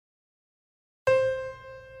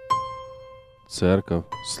Церковь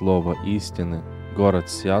Слова Истины, город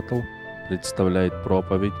Сиэтл, представляет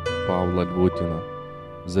проповедь Павла Львутина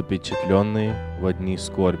 «Запечатленные в дни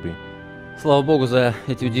скорби». Слава Богу за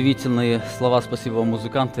эти удивительные слова. Спасибо вам,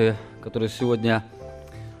 музыканты, которые сегодня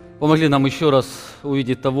помогли нам еще раз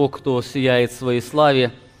увидеть того, кто сияет в своей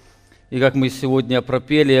славе. И как мы сегодня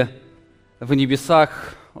пропели, в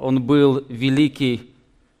небесах Он был великий,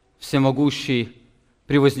 всемогущий,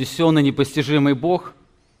 превознесенный, непостижимый Бог,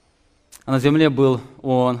 а на земле был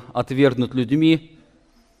Он отвергнут людьми.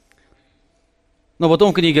 Но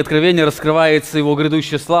потом в книге Откровения раскрывается Его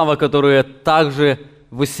грядущая слава, которая также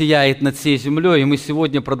воссияет над всей землей. И мы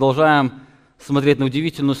сегодня продолжаем смотреть на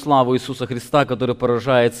удивительную славу Иисуса Христа, который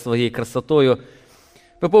поражает своей красотою.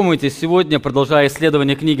 Вы помните, сегодня, продолжая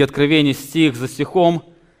исследование книги Откровения стих за стихом,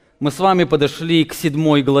 мы с вами подошли к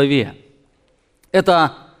 7 главе.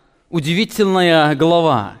 Это удивительная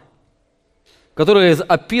глава, которая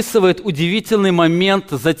описывает удивительный момент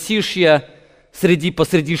затишья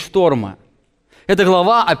посреди шторма. Эта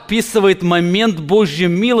глава описывает момент Божьей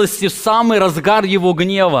милости в самый разгар Его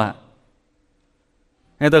гнева.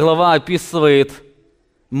 Эта глава описывает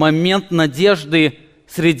момент надежды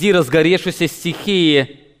среди разгоревшейся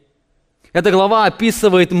стихии. Эта глава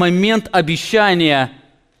описывает момент обещания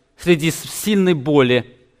среди сильной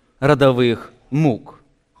боли родовых мук.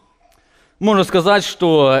 Можно сказать,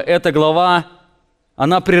 что эта глава,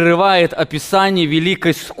 она прерывает описание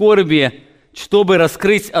великой скорби, чтобы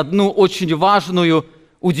раскрыть одну очень важную,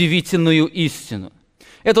 удивительную истину.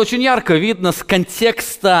 Это очень ярко видно с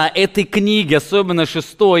контекста этой книги, особенно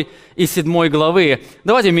 6 и 7 главы.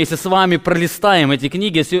 Давайте вместе с вами пролистаем эти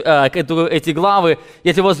книги, эти главы.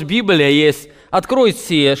 Если у вас Библия есть,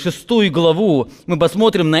 откройте 6 главу, мы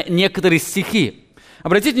посмотрим на некоторые стихи.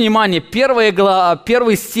 Обратите внимание,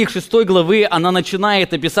 первый стих 6 главы, она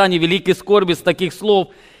начинает описание великой скорби с таких слов: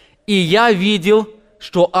 «И я видел,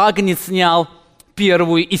 что Агнец снял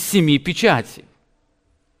первую из 7 печатей».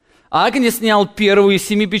 Агнец снял первую из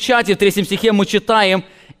 7 печатей. В 3 стихе мы читаем: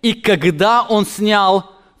 «И когда он снял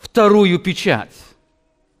вторую печать».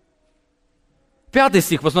 5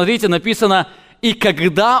 стих, посмотрите, написано: «И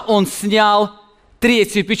когда он снял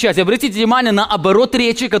третью печать». Обратите внимание на оборот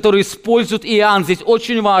речи, который использует Иоанн. Здесь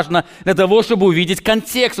очень важно для того, чтобы увидеть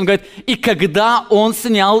контекст. Он говорит: «И когда он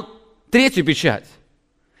снял третью печать».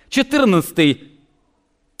 14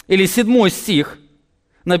 или 7 стих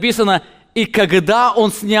написано: «И когда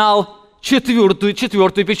он снял четвертую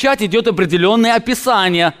печать», идет определенное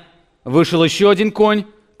описание. «Вышел еще один конь,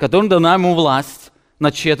 которому дана ему власть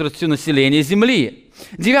над четвертью населения земли».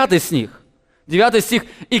 9 стих.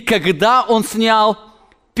 «И когда он снял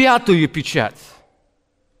 5-ю печать».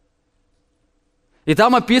 И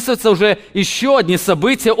там описывается уже еще одни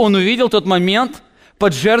события. Он увидел тот момент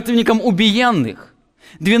под жертвенником убиенных.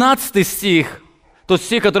 12 стих, тот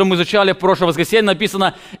стих, который мы изучали в прошлое воскресенье,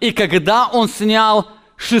 написано: «И когда он снял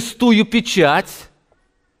 6-ю печать,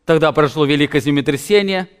 тогда прошло великое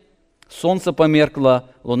землетрясение, солнце померкло,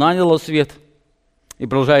 луна не дала свет». И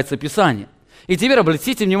продолжается Писание. И теперь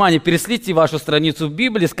обратите внимание, переслите вашу страницу в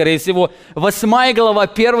Библии, скорее всего, 8 глава,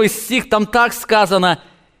 1 стих, там так сказано: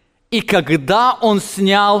 «И когда он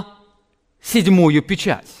снял 7-ю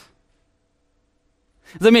печать».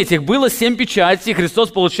 Заметьте, их было 7 печатей,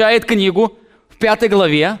 Христос получает книгу в 5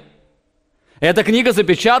 главе. Эта книга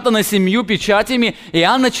запечатана 7 печатями, и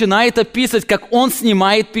Иоанн начинает описывать, как он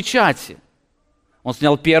снимает печати. Он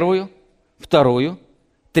снял 1-ю, 2-ю,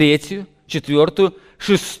 3-ю, 4-ю,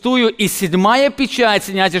 6-ю и 7-я печать,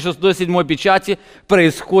 снятие 6-й и 7-й печати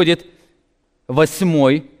происходит в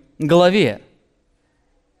 8 главе.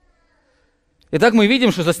 Итак, мы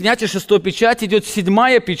видим, что за снятие 6-й печати идет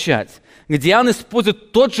 7-я печать, где Иоанн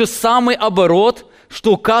использует тот же самый оборот,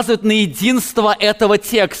 что указывает на единство этого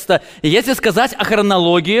текста. И если сказать о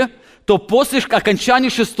хронологии, то после окончания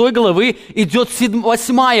 6 главы идет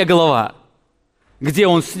 8 глава, где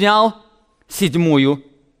он снял 7-ю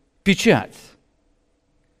печать.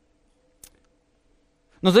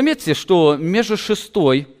 Но заметьте, что между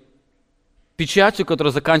 6-й печатью,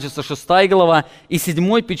 которая заканчивается 6 глава, и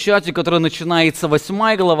 7-й печатью, которая начинается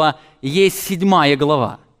 8 глава, есть 7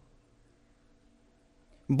 глава.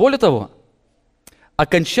 Более того,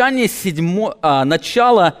 окончание 7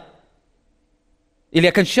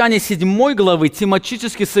 главы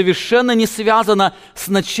тематически совершенно не связано с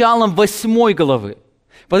началом 8 главы.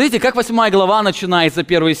 Посмотрите, как 8 глава начинается,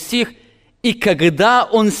 1 стих: «И когда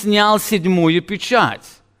он снял 7-ю печать».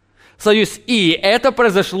 Союз «и». Это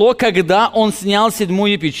произошло, когда он снял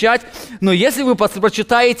 7-ю печать. Но если вы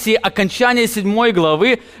прочитаете окончание 7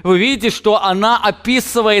 главы, вы видите, что она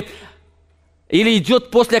описывает или идет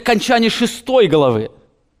после окончания 6 главы.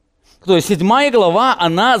 То есть 7 глава,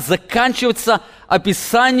 она заканчивается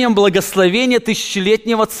описанием благословения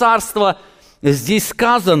тысячелетнего царства. Здесь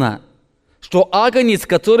сказано, что агнец,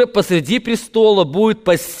 который посреди престола, будет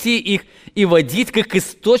пасти их и водить как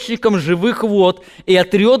источником живых вод, и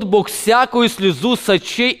отрет Бог всякую слезу с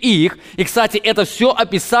очей их. И, кстати, это все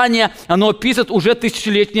описание, оно описывает уже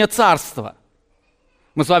тысячелетнее царство.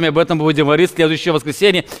 Мы с вами об этом будем говорить в следующее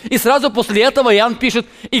воскресенье. И сразу после этого Иоанн пишет,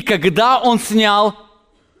 и когда он снял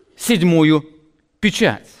 7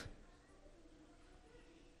 печать.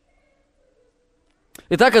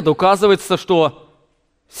 Итак, это указывается, что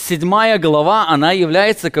 7 глава, она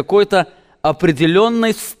является какой-то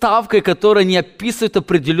определенной вставкой, которая не описывает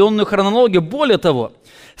определенную хронологию. Более того,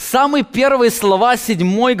 самые первые слова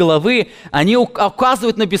 7 главы, они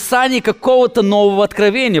указывают на описание какого-то нового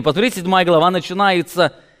откровения. Посмотрите, 7 глава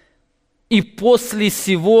начинается: «И после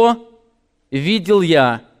сего видел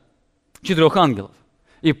я 4 ангелов».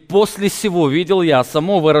 И после сего видел я.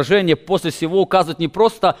 Само выражение «после сего» указывает не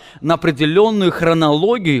просто на определенную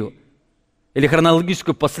хронологию или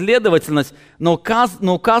хронологическую последовательность, но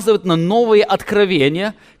указывает на новые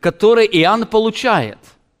откровения, которые Иоанн получает.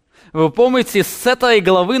 Вы помните, с этой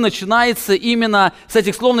главы начинается именно, с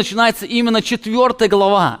этих слов начинается именно 4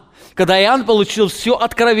 глава, когда Иоанн получил все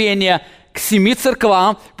откровение к 7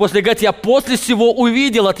 церквам, после говорит: «Я после сего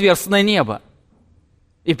увидел отверстное небо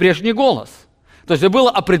и прежний голос». То есть это было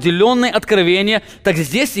определенное откровение. Так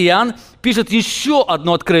здесь Иоанн пишет еще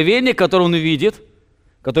одно откровение, которое он увидит,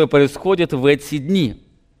 которое происходит в эти дни.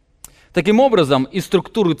 Таким образом, из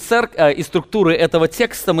структуры этого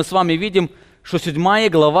текста мы с вами видим, что 7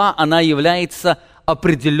 глава, она является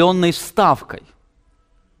определенной вставкой.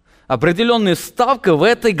 Определенная вставка в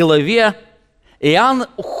этой главе. Иоанн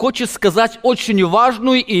хочет сказать очень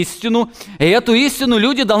важную истину, и эту истину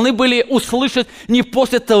люди должны были услышать не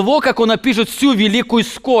после того, как он опишет всю великую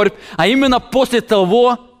скорбь, а именно после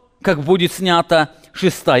того, как будет снята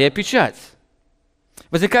 6 печать.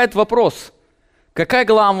 Возникает вопрос, какая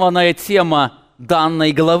главная тема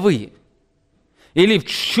данной главы? Или в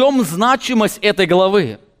чем значимость этой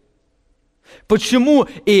главы? Почему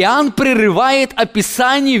Иоанн прерывает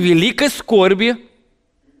описание великой скорби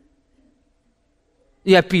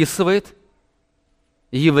и описывает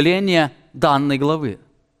явление данной главы?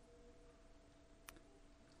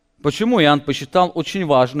 Почему Иоанн посчитал очень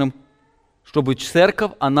важным, чтобы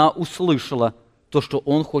церковь, она услышала то, что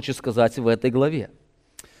он хочет сказать в этой главе?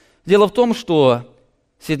 Дело в том, что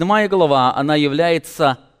 7 глава, она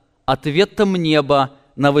является ответом неба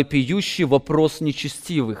на вопиющий вопрос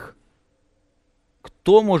нечестивых.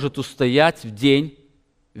 Кто может устоять в день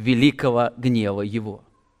великого гнева его?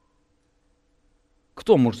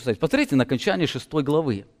 Кто может устоять? Посмотрите на окончании 6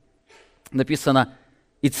 главы. Написано: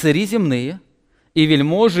 «И цари земные, и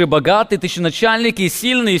вельможи, и богатые, тысяченачальники, и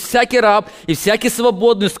сильные, и всякий раб, и всякий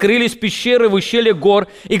свободный скрылись в пещеры, в ущелье гор,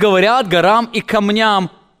 и говорят горам и камням: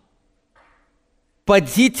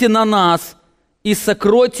 падите на нас и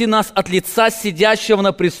сокройте нас от лица сидящего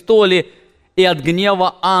на престоле и от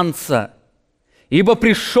гнева Анца. Ибо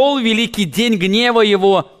пришел великий день гнева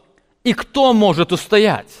его, и кто может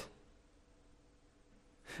устоять?»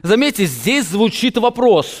 Заметьте, здесь звучит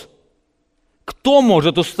вопрос: кто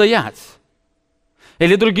может устоять?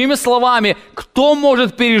 Или другими словами, кто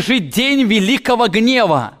может пережить день великого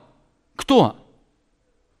гнева? Кто?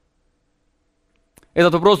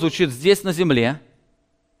 Этот вопрос звучит здесь, на земле.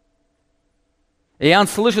 Иоанн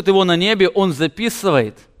слышит его на небе, он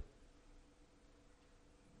записывает.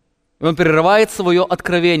 И он прерывает свое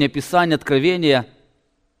откровение, писание откровения,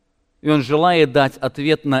 и он желает дать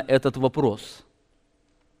ответ на этот вопрос.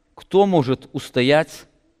 Кто может устоять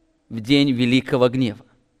в день великого гнева?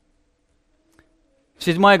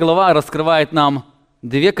 7 глава раскрывает нам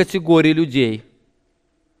 2 категории людей,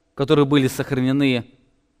 которые были сохранены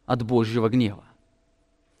от Божьего гнева.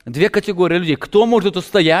 2 категории людей. Кто может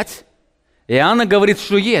устоять? Иоанн говорит,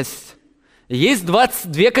 что есть. Есть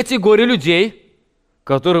 22 категории людей,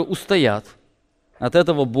 которые устоят от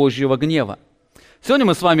этого Божьего гнева. Сегодня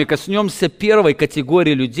мы с вами коснемся первой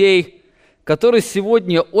категории людей, которые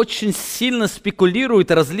сегодня очень сильно спекулируют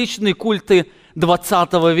различные культы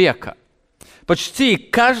 20 века. Почти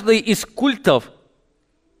каждый из культов,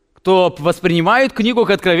 кто воспринимает книгу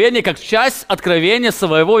Откровения как часть откровения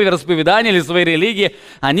своего вероисповедания или своей религии,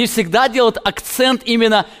 они всегда делают акцент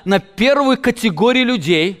именно на первую категорию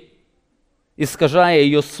людей, искажая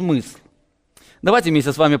ее смысл. Давайте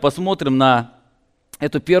вместе с вами посмотрим на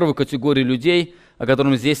эту первую категорию людей, о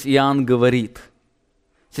котором здесь Иоанн говорит.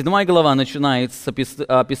 7 глава начинается с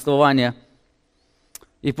повествования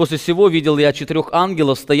И после всего видел я 4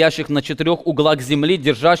 ангелов, стоящих на 4 углах земли,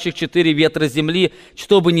 держащих 4 ветра земли,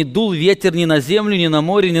 чтобы не дул ветер ни на землю, ни на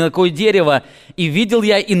море, ни на какое дерево. И видел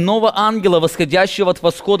я иного ангела, восходящего от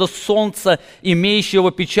восхода солнца,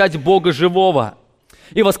 имеющего печать Бога живого.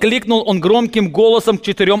 И воскликнул он громким голосом к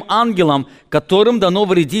 4 ангелам, которым дано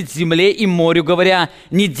вредить земле и морю, говоря: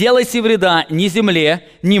 «Не делайте вреда ни земле,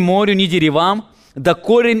 ни морю, ни деревам,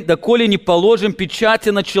 доколе не положим печати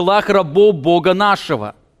на челах рабов Бога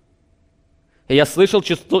нашего». И я слышал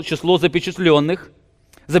число запечатленных.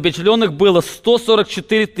 Запечатленных было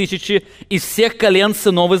 144 тысячи из всех колен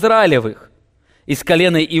сынов Израилевых. Из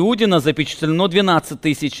колена Иудина запечатлено 12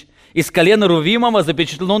 тысяч. Из колена Рувимова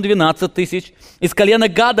запечатлено 12 тысяч. Из колена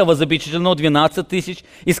Гадова запечатлено 12 тысяч.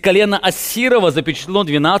 Из колена Ассирова запечатлено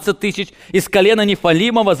 12 тысяч. Из колена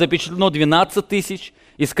Нефалимова запечатлено 12 тысяч.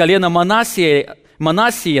 Из колена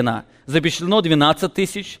Манасиена запечатлено 12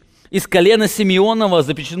 тысяч. Из колена Симеонова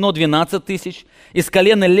запечатлено 12 тысяч. Из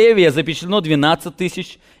колена Левия запечатлено 12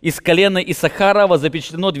 тысяч. Из колена Исахарова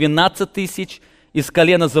запечатлено 12 тысяч. Из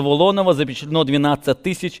колена Завулонова запечатлено 12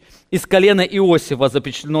 тысяч. Из колена Иосифа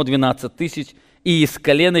запечатлено 12 тысяч. И из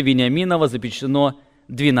колена Вениаминова запечатлено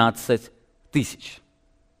 12 тысяч.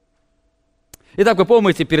 Итак, вы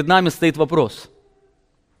помните, перед нами стоит вопрос.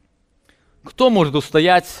 Кто может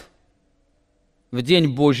устоять в день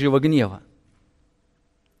Божьего гнева?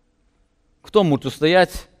 Кто может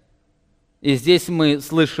устоять? И здесь мы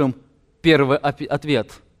слышим первый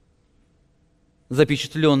ответ.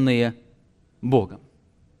 Запечатленные Богом.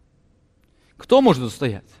 Кто может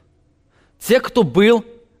устоять? Те, кто был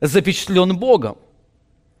запечатлен Богом.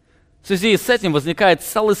 В связи с этим возникает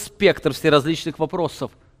целый спектр всеразличных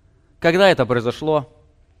вопросов. Когда это произошло?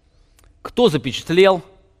 Кто запечатлел?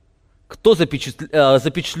 Кто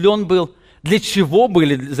запечатлен был? Для чего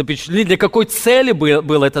были запечатлены? Для какой цели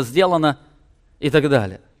было это сделано? И так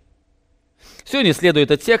далее. Сегодня, исследуя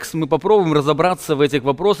этот текст, мы попробуем разобраться в этих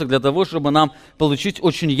вопросах для того, чтобы нам получить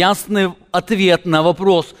очень ясный ответ на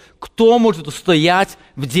вопрос, кто может устоять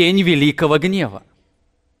в день великого гнева.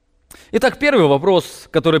 Итак, первый вопрос,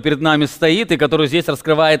 который перед нами стоит и который здесь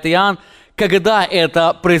раскрывает Иоанн, когда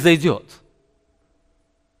это произойдет?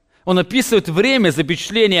 Он описывает время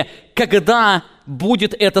запечатления, когда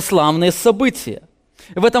будет это славное событие.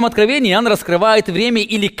 В этом откровении Иоанн раскрывает время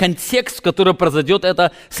или контекст, в котором произойдет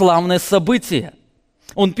это славное событие.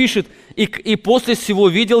 Он пишет: «И после всего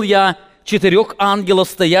видел я 4 ангелов,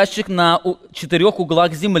 стоящих на 4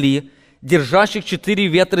 углах земли, держащих 4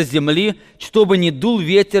 ветра земли, чтобы не дул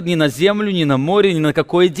ветер ни на землю, ни на море, ни на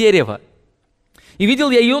какое дерево. И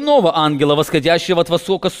видел я иного ангела, восходящего от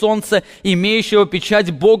востока солнца, имеющего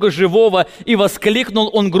печать Бога живого, и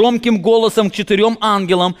воскликнул он громким голосом к 4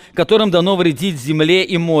 ангелам, которым дано вредить земле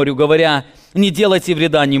и морю, говоря: не делайте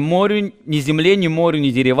вреда ни морю, ни земле, ни морю,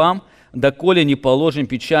 ни деревам, доколе не положим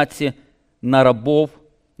печати на рабов,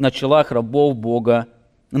 на челах рабов Бога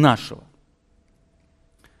нашего».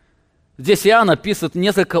 Здесь Иоанн описывает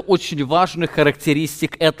несколько очень важных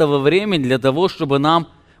характеристик этого времени для того, чтобы нам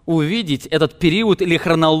увидеть этот период или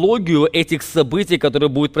хронологию этих событий, которые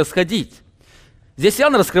будут происходить. Здесь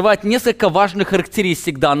Иоанн раскрывает несколько важных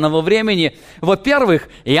характеристик данного времени. Во-первых,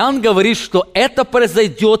 Иоанн говорит, что это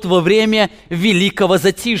произойдет во время великого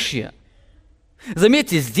затишья.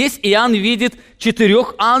 Заметьте, здесь Иоанн видит 4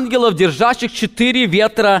 ангелов, держащих 4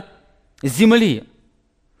 ветра земли,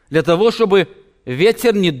 для того, чтобы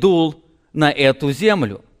ветер не дул на эту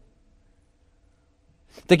землю.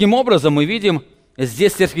 Таким образом, мы видим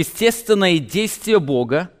здесь сверхъестественное действие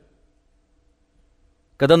Бога,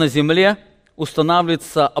 когда на земле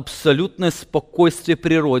устанавливается абсолютное спокойствие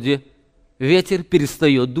природе, ветер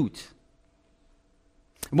перестает дуть.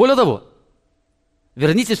 Более того,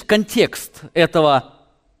 вернитесь в контекст этого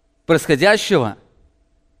происходящего.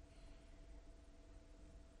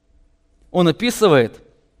 Он описывает,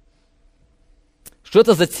 что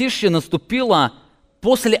это затишье наступило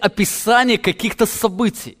после описания каких-то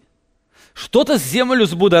событий. Что-то землю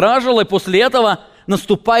взбудоражило, и после этого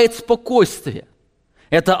наступает спокойствие.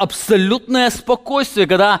 Это абсолютное спокойствие,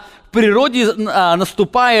 когда в природе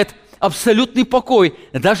наступает абсолютный покой.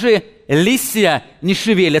 Даже листья не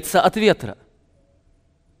шевелятся от ветра.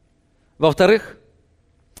 Во-вторых,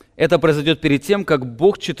 это произойдет перед тем, как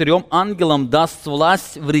Бог 4 ангелам даст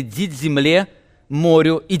власть вредить земле,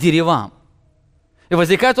 морю и деревам. И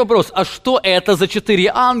возникает вопрос, а что это за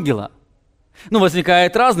 4 ангела?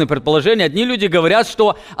 Возникают разные предположения. Одни люди говорят,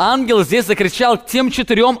 что ангел здесь закричал к тем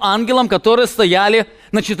 4 ангелам, которые стояли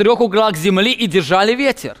на 4 углах земли и держали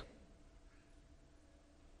ветер.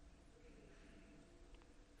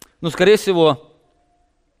 Но, скорее всего,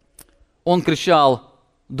 он кричал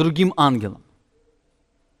другим ангелам.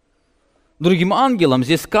 другим ангелам.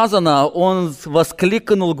 Здесь сказано, он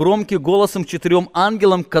воскликнул громким голосом 4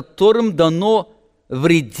 ангелам, которым дано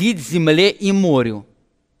вредить земле и морю,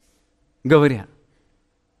 говоря.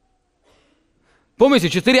 Помните,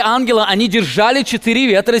 4 ангела, они держали 4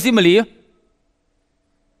 ветра земли,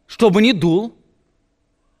 чтобы не дул.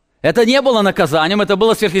 Это не было наказанием, это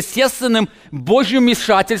было сверхъестественным Божьим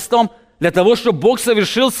вмешательством для того, чтобы Бог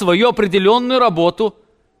совершил свою определенную работу.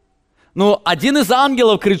 Но один из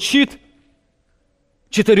ангелов кричит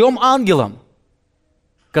 4 ангелам,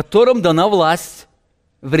 которым дана власть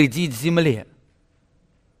вредить земле.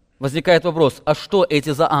 Возникает вопрос, а что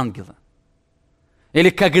эти за ангелы? Или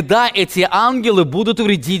когда эти ангелы будут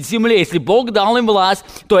вредить земле? Если Бог дал им власть,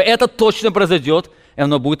 то это точно произойдет, и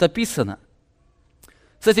оно будет описано.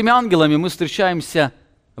 С этими ангелами мы встречаемся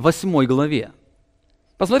в 8 главе.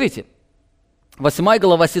 Посмотрите, 8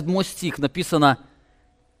 глава, 7 стих написано: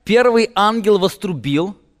 «Первый ангел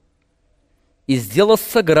вострубил, и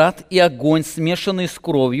сделался град и огонь, смешанный с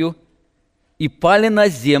кровью, и пали на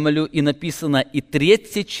землю, и написано, и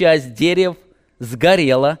 3 часть дерев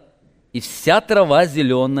сгорела, и вся трава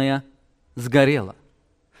зеленая сгорела».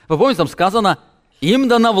 Вы помните, там сказано, им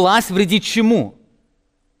дана власть вредить чему?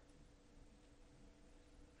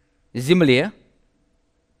 Земле,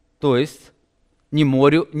 то есть ни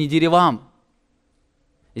морю, ни деревам.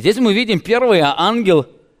 И здесь мы видим, первый ангел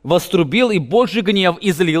вострубил, и Божий гнев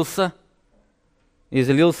излился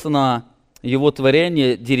на его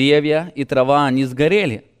творение, деревья и трава, они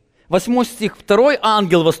сгорели. 8 стих, 2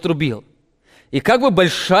 ангел вострубил, и как бы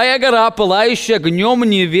большая гора, пылающая огнем,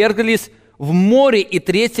 не верглись в море, и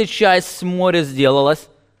 3 часть моря сделалась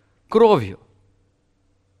кровью.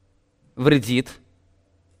 Вредит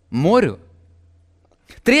морю.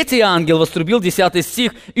 3 ангел вострубил, 10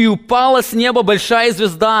 стих, и упала с неба большая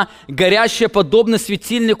звезда, горящая подобно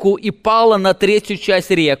светильнику, и пала на 3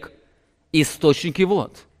 часть рек, источники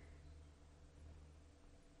вод.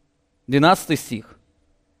 12 стих.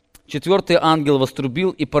 4 ангел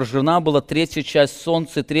вострубил, и поражена была 3 часть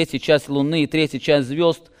солнца, 3 часть луны и 3 часть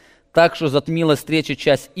звезд, так что затмилась 3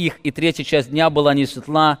 часть их, и 3 часть дня была не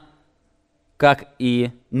светла, как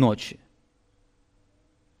и ночи.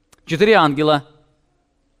 4 ангела,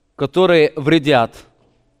 которые вредят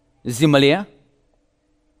земле,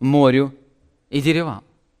 морю и деревам.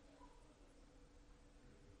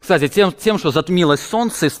 Кстати, тем, что затмилось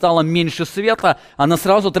солнце и стало меньше света, оно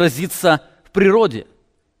сразу отразится в природе.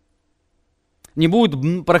 Не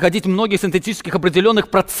будет проходить многих синтетических определенных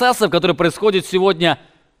процессов, которые происходят сегодня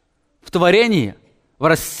в творении, в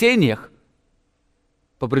растениях,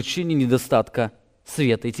 по причине недостатка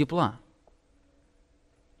света и тепла.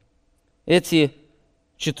 Эти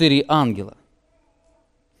 4 ангела.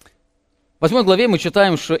 В 8 главе мы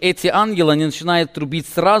читаем, что эти ангелы они начинают трубить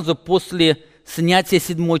сразу после снятия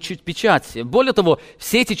 7-й печати. Более того,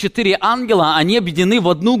 все эти 4 ангела, они объединены в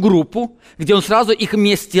одну группу, где он сразу их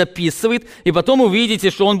вместе описывает, и потом вы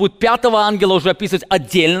видите, что он будет 5-го ангела уже описывать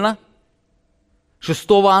отдельно,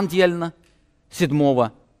 6-го отдельно,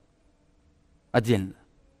 7-го отдельно.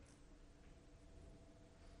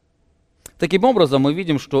 Таким образом, мы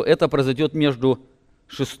видим, что это произойдет между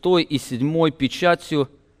 6-й и 7-й печатью.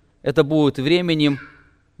 Это будет временем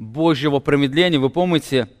Божьего промедления. Вы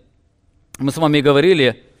помните, мы с вами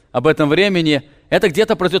говорили об этом времени. Это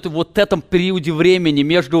где-то произойдет в вот этом периоде времени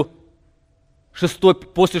между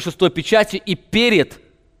после 6-й печати и перед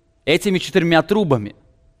этими 4 трубами,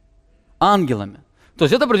 ангелами. То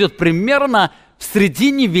есть это произойдет примерно в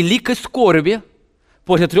середине великой скорби,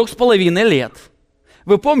 после 3,5 лет.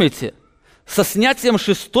 Вы помните, со снятием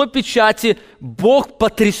 6-й печати Бог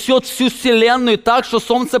потрясет всю вселенную так, что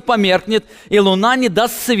солнце померкнет, и луна не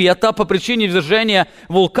даст света по причине извержения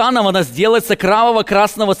вулканов, она сделается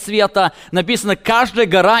кроваво-красного цвета. Написано, каждая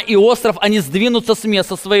гора и остров, они сдвинутся с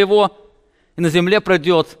места своего, и на земле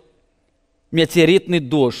пройдет метеоритный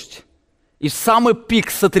дождь. И в самый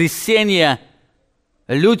пик сотрясения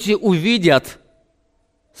люди увидят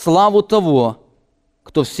славу того,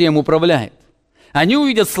 кто всем управляет. Они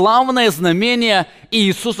увидят славное знамение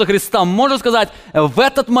Иисуса Христа. Можно сказать, в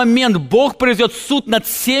этот момент Бог произведет суд над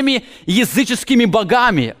всеми языческими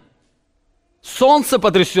богами. Солнце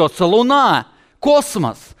потрясется, луна,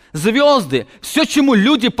 космос, звезды. Все, чему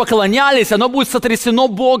люди поклонялись, оно будет сотрясено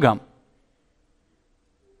Богом.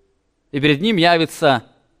 И перед ним явится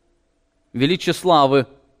величие славы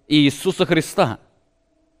Иисуса Христа.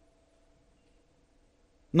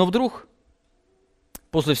 Но вдруг,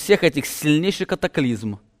 после всех этих сильнейших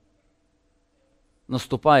катаклизмов,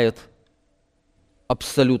 наступает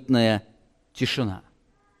абсолютная тишина.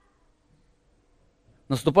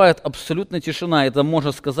 Наступает абсолютная тишина. Это,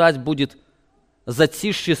 можно сказать, будет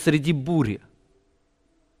затишье среди бури.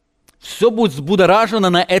 Все будет взбудоражено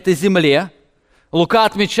на этой земле. Лука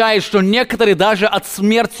отмечает, что некоторые даже от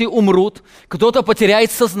смерти умрут, кто-то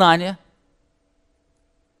потеряет сознание.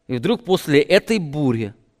 И вдруг после этой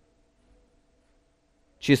бури,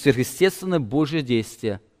 через сверхъестественное Божье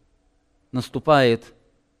действие, наступает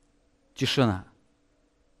тишина.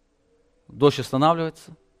 Дождь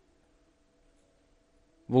останавливается,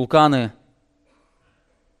 вулканы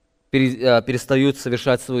перестают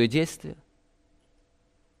совершать свое действие,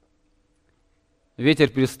 ветер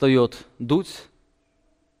перестает дуть,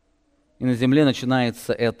 и на земле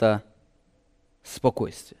начинается это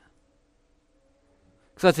спокойствие.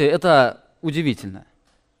 Кстати, это удивительно.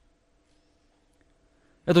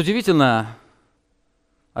 Это удивительно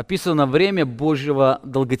описано время Божьего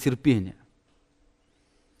долготерпения.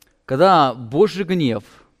 Когда Божий гнев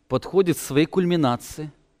подходит к своей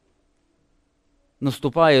кульминации,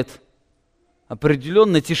 наступает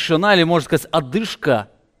определенная тишина, или, можно сказать,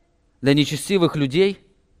 одышка для нечестивых людей,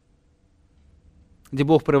 где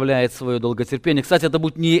Бог проявляет свое долготерпение. Кстати, это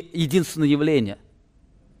будет не единственное явление.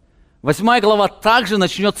 8 глава также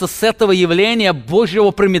начнется с этого явления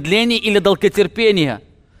Божьего промедления или долготерпения.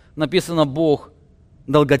 Написано, Бог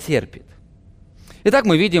долготерпит. Итак,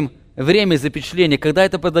 мы видим время запечатления. Когда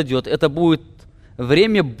это произойдет? Это будет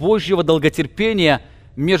время Божьего долготерпения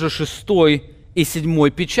между 6 и 7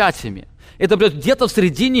 печатями. Это будет где-то в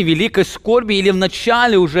середине великой скорби или в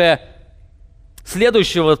начале уже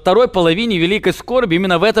следующего, второй половины великой скорби.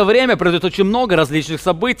 Именно в это время произойдет очень много различных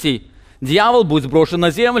событий. Дьявол будет сброшен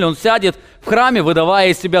на землю, он сядет в храме,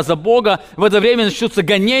 выдавая себя за Бога. В это время начнутся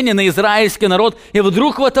гонения на израильский народ. И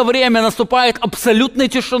вдруг в это время наступает абсолютная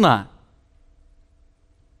тишина.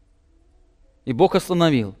 И Бог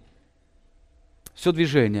остановил все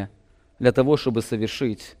движение для того, чтобы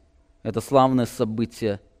совершить это славное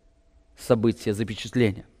событие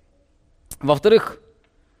запечатления. Во-вторых,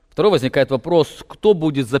 второй возникает вопрос, кто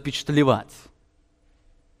будет запечатлевать?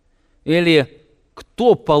 Или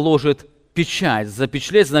кто положит печать?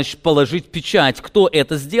 Запечатлеть значит положить печать. Кто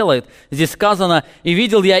это сделает? Здесь сказано, «И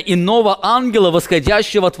видел я иного ангела,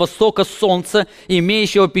 восходящего от востока солнца,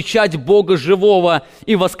 имеющего печать Бога живого.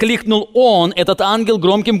 И воскликнул он, этот ангел,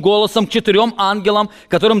 громким голосом к 4 ангелам,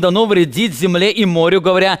 которым дано вредить земле и морю,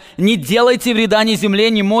 говоря, не делайте вреда ни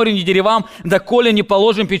земле, ни морю, ни деревам, доколе не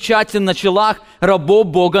положим печати на челах рабов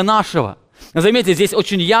Бога нашего». Заметьте, здесь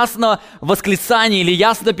очень ясно восклицание или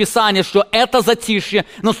ясно писание, что это затишье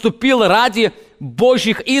наступило ради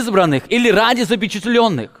Божьих избранных или ради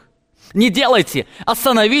запечатленных. Не делайте,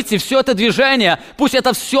 остановите все это движение, пусть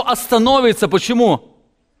это все остановится. Почему?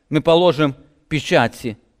 Мы положим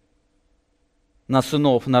печати на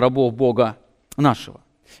сынов, на рабов Бога нашего.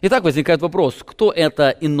 Итак, возникает вопрос, кто это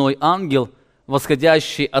иной ангел,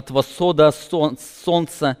 восходящий от восхода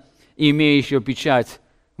солнца и имеющий печать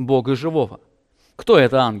Бога живого? Кто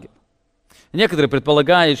это ангел? Некоторые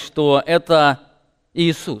предполагают, что это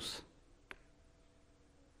Иисус.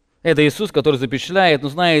 Это Иисус, который запечатляет, но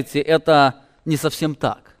знаете, это не совсем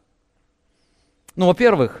так. Ну,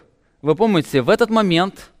 во-первых, вы помните, в этот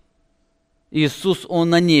момент Иисус, Он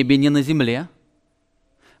на небе, не на земле.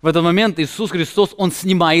 В этот момент Иисус Христос, Он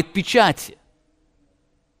снимает печати.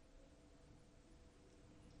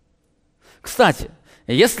 Кстати,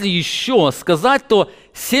 если еще сказать, то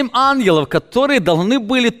 7 ангелов, которые должны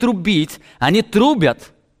были трубить, они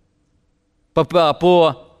трубят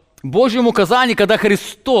по Божьему указанию, когда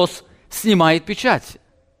Христос снимает печать.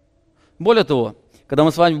 Более того, когда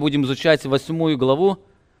мы с вами будем изучать 8 главу,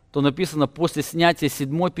 то написано, после снятия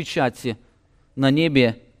 7 печати на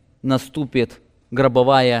небе наступит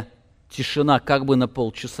гробовая тишина, как бы на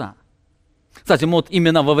полчаса. Кстати, вот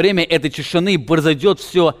именно во время этой тишины произойдет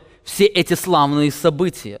все эти славные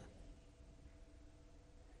события.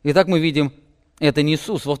 Итак, мы видим, это не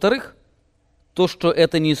Иисус. Во-вторых, то, что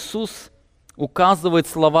это не Иисус, указывает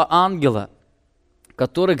слова ангела,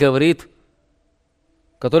 который говорит,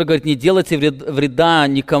 не делайте вреда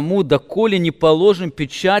никому, доколе не положим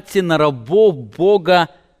печати на рабов Бога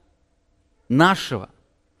нашего.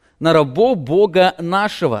 На рабов Бога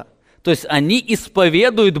нашего. То есть они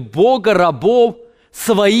исповедуют Бога рабов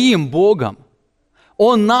своим Богом.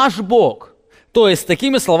 Он наш Бог. То есть,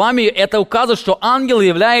 такими словами, это указывает, что ангел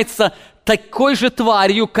является такой же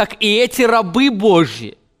тварью, как и эти рабы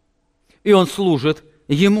Божьи. И он служит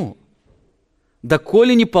ему.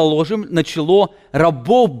 Доколе не положим на чело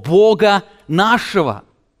рабов Бога нашего.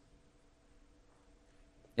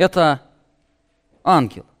 Это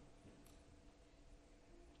ангел.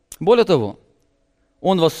 Более того,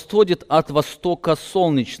 он восходит от востока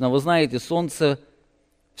солнечного. Вы знаете, солнце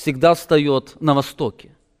всегда встает на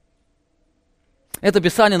востоке. Это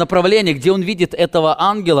описание направления, где он видит этого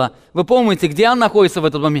ангела. Вы помните, где он находится в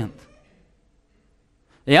этот момент?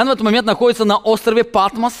 Иоанн в этот момент находится на острове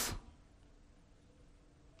Патмос.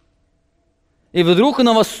 И вдруг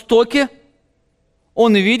на востоке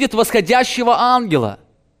он видит восходящего ангела.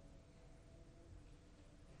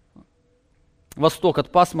 Восток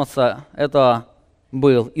от Патмоса – это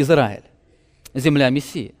был Израиль, земля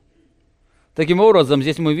Мессии. Таким образом,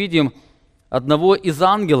 здесь мы видим одного из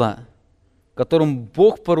ангела, которому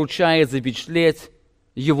Бог поручает запечатлеть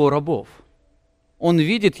его рабов. Он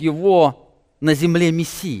видит его на земле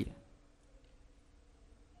Мессии.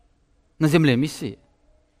 На земле Мессии.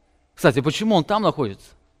 Кстати, почему он там находится?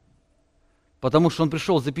 Потому что он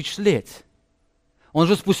пришел запечатлеть. Он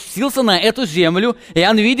же спустился на эту землю, и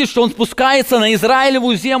он видит, что он спускается на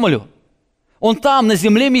Израилеву землю. Он там, на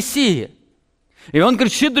земле Мессии. И он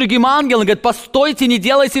кричит другим ангелам, говорит: постойте, не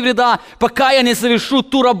делайте вреда, пока я не совершу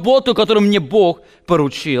ту работу, которую мне Бог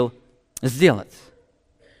поручил сделать.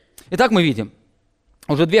 Итак, мы видим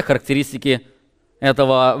уже две характеристики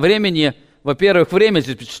этого времени. Во-первых, время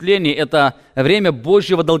запечатления – это время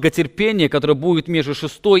Божьего долготерпения, которое будет между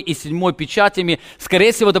 6 и 7 печатями.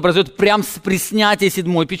 Скорее всего, это произойдет прямо при снятии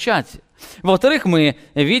 7 печати. Во-вторых, мы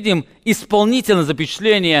видим исполнительное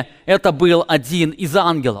запечатление – это был один из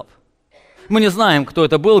ангелов. Мы не знаем, кто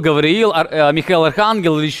это был, Гавриил, Михаил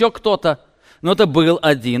Архангел или еще кто-то, но это был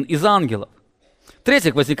один из ангелов.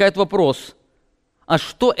 В-третьих, возникает вопрос: а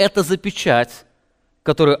что это за печать,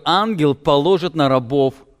 которую ангел положит на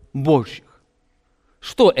рабов Божьих?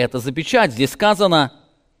 Что это за печать? Здесь сказано: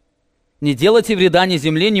 не делайте вреда ни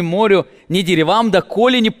земле, ни морю, ни деревам,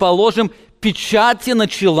 доколе не положим печати на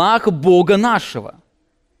челах Бога нашего.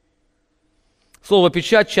 Слово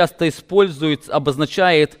 «печать» часто используется,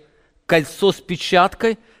 обозначает кольцо с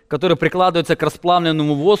печаткой, которое прикладывается к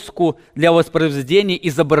расплавленному воску для воспроизведения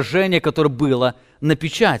изображения, которое было на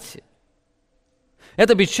печати.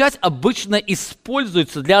 Эта печать обычно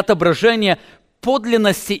используется для отображения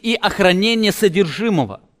подлинности и охранения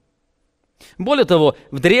содержимого. Более того,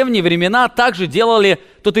 в древние времена также делали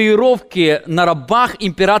татуировки на рабах,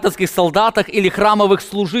 императорских солдатах или храмовых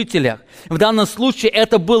служителях. В данном случае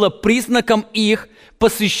это было признаком их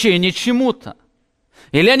посвящения чему-то.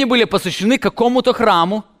 Или они были посвящены какому-то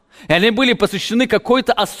храму, или они были посвящены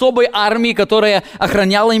какой-то особой армии, которая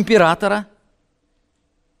охраняла императора,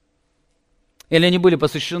 или они были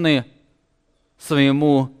посвящены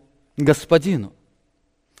своему господину.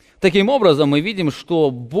 Таким образом, мы видим,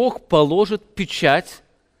 что Бог положит печать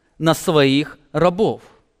на своих рабов.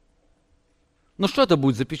 Но что это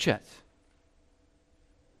будет за печать?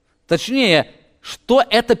 Точнее, что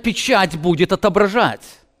эта печать будет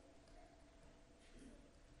отображать?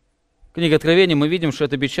 В книге Откровения мы видим, что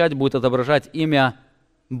эта печать будет отображать имя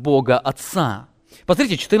Бога Отца.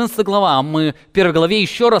 Посмотрите, 14 глава, мы в первой главе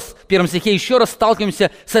еще раз, в первом стихе еще раз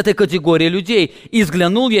сталкиваемся с этой категорией людей. «И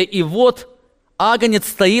взглянул я, и вот Агнец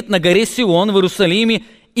стоит на горе Сион в Иерусалиме,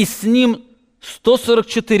 и с ним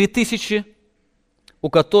 144 тысячи, у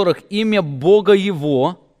которых имя Бога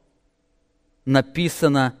его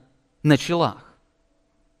написано на челах».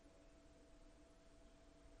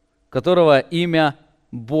 Которого имя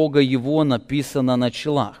Бога его написано на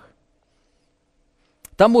челах.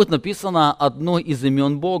 Там будет написано одно из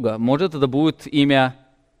имен Бога. Может, это будет имя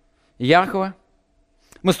Яхве.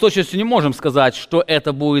 Мы с точностью не можем сказать, что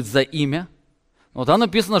это будет за имя. Но там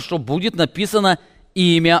написано, что будет написано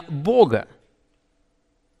имя Бога.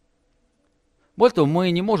 Более того,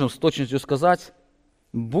 мы не можем с точностью сказать,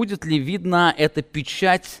 будет ли видна эта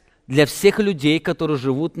печать для всех людей, которые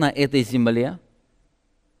живут на этой земле.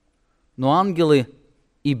 Но ангелы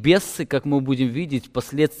и бесы, как мы будем видеть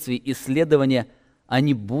впоследствии исследования,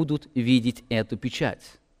 они будут видеть эту печать.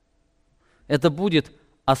 Это будет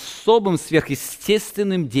особым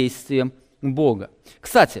сверхъестественным действием Бога.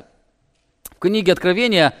 Кстати, в книге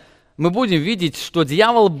Откровения мы будем видеть, что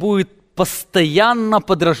дьявол будет постоянно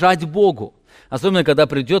подражать Богу. Особенно, когда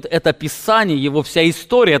придет это описание, его вся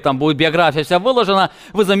история, там будет биография вся выложена,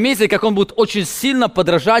 вы заметите, как он будет очень сильно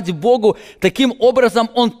подражать Богу. Таким образом,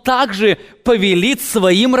 он также повелит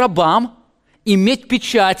своим рабам иметь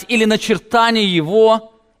печать или начертание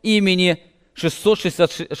его имени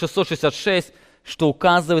 666, что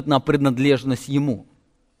указывает на принадлежность ему.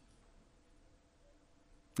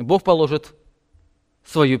 Бог положит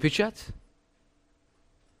свою печать,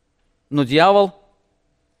 но дьявол,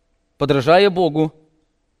 подражая Богу,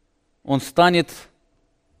 он станет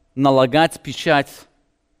налагать печать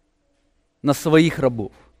на своих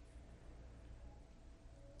рабов,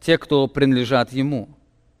 те, кто принадлежат ему.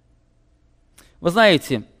 Вы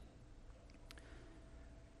знаете,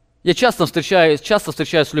 Я часто встречаюсь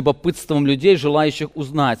с любопытством людей, желающих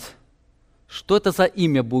узнать, что это за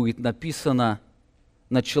имя будет написано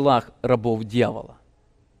на челах рабов дьявола.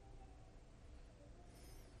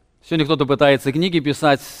 Сегодня кто-то пытается книги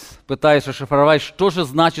писать, пытаясь расшифровать, что же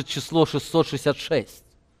значит число 666.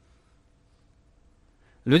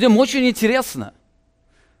 Людям очень интересно,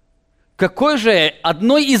 какое же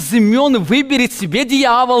одно из имен выберет себе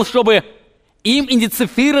дьявол, чтобы им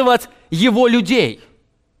идентифицировать его людей.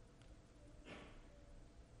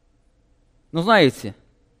 Но знаете,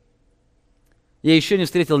 я еще не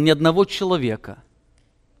встретил ни одного человека,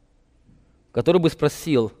 который бы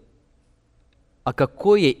спросил, а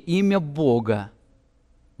какое имя Бога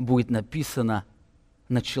будет написано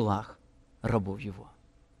на челах рабов Его.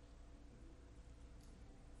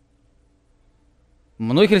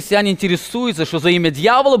 Многие христиане интересуются, что за имя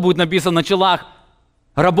дьявола будет написано на челах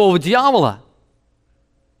рабов дьявола.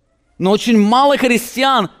 Но очень мало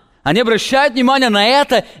христиан, они обращают внимание на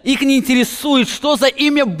это, их не интересует, что за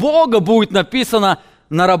имя Бога будет написано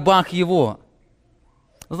на рабах Его.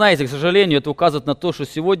 Знаете, к сожалению, это указывает на то, что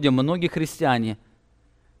сегодня многие христиане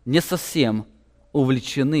не совсем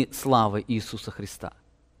увлечены славой Иисуса Христа.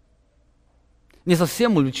 Не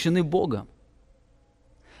совсем увлечены Богом.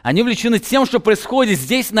 Они увлечены тем, что происходит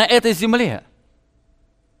здесь, на этой земле.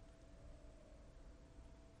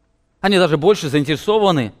 Они даже больше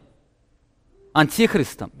заинтересованы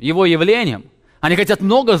Антихристом, его явлением. Они хотят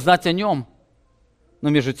много знать о нем. Но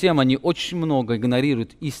между тем они очень много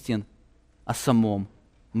игнорируют истин о самом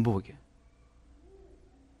Боге.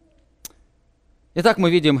 Итак, мы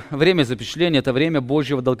видим время запечатления, это время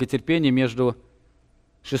Божьего долготерпения между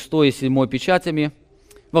 6 и 7 печатями.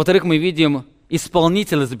 Во-вторых, мы видим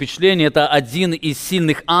исполнителя запечатления, это один из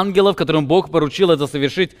сильных ангелов, которым Бог поручил это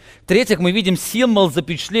совершить. В-третьих, мы видим символ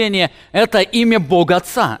запечатления, это имя Бога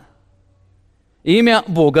Отца. Имя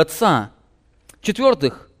Бога Отца.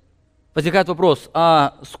 В-четвертых, возникает вопрос,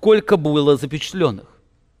 а сколько было запечатленных?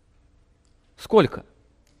 Сколько?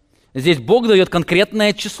 Здесь Бог дает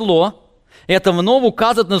конкретное число. Это вновь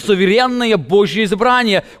указывает на суверенное Божье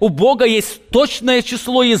избрание. У Бога есть точное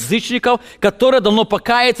число язычников, которое должно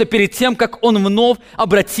покаяться перед тем, как Он вновь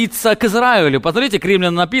обратится к Израилю. Посмотрите, к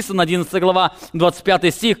Римлянам написано, 11 глава,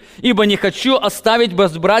 25 стих. «Ибо не хочу оставить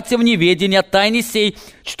вас, братья, в неведении о тайне сей,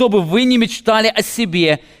 чтобы вы не мечтали о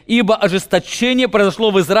себе, ибо ожесточение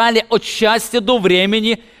произошло в Израиле от счастья до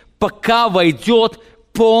времени, пока войдет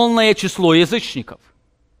полное число язычников».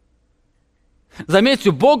 Заметьте,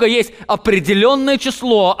 у Бога есть определенное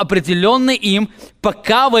число, определенное им,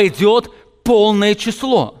 пока войдет полное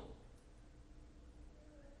число.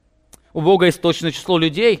 У Бога есть точное число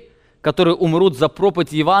людей, которые умрут за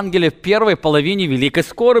проповедь Евангелия в первой половине великой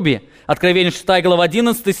скорби. Откровение 6 глава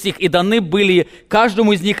 11 стих. «И даны были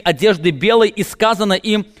каждому из них одежды белой, и сказано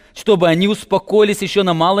им, чтобы они успокоились еще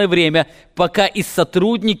на малое время, пока и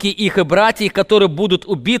сотрудники их и братья, которые будут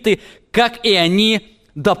убиты, как и они,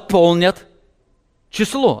 дополнят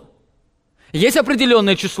число». Есть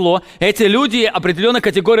определенное число, эти люди, определенная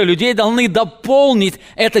категория людей должны дополнить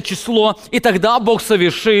это число, и тогда Бог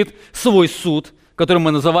совершит свой суд, который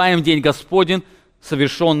мы называем День Господень,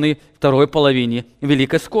 совершенный в второй половине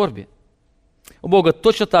великой скорби. У Бога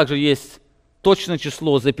точно так же есть точное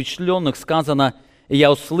число запечатленных. Сказано, и я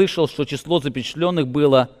услышал, что число запечатленных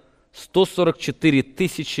было 144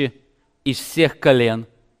 тысячи из всех колен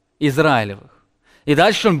Израилевых. И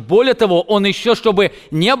дальше, более того, он еще, чтобы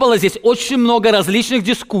не было здесь очень много различных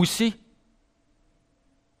дискуссий.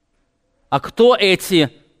 А кто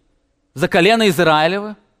эти за колено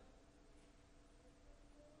Израилевы?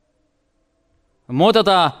 Вот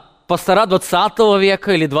это пастора 20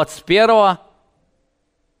 века или 21,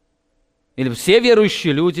 или все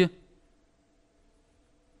верующие люди.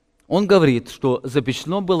 Он говорит, что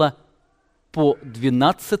запечатлено было по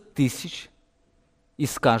 12 тысяч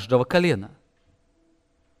из каждого колена.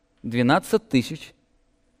 12 тысяч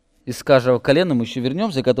из каждого колена. Мы еще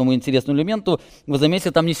вернемся к этому интересному элементу. Вы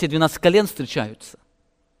заметите, там не все 12 колен встречаются.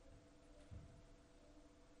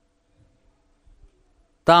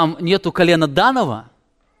 Там нету колена Данова,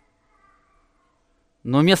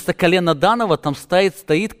 но вместо колена Данова там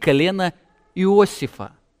стоит колено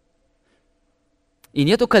Иосифа. И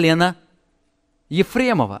нету колена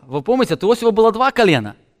Ефремова. Вы помните, от Иосифа было 2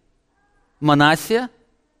 колена. Манассия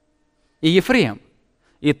и Ефрем.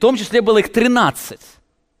 И в том числе было их 13.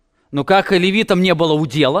 Но как левитам не было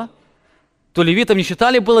удела, то левитам не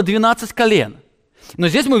считали, было 12 колен. Но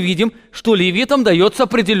здесь мы видим, что левитам дается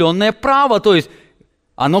определенное право, то есть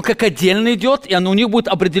оно как отдельно идет, и у них будет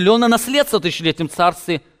определенное наследство в тысячелетнем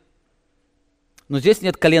царстве. Но здесь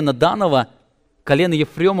нет колена Данова, колено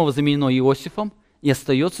Ефремова заменено Иосифом, и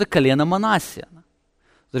остается колено Манассия.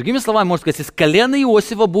 Другими словами, можно сказать, из колена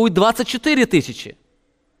Иосифа будет 24 тысячи.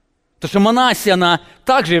 Потому что Манассия, она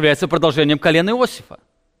также является продолжением колена Иосифа.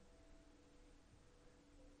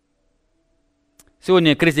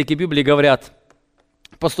 Сегодня критики Библии говорят: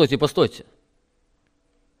 постойте, постойте,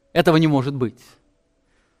 этого не может быть.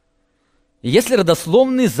 Если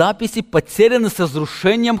родословные записи потеряны с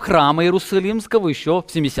разрушением храма Иерусалимского еще в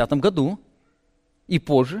 70 году и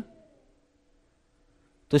позже,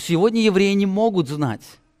 то сегодня евреи не могут знать,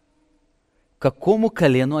 к какому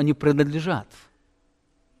колену они принадлежат.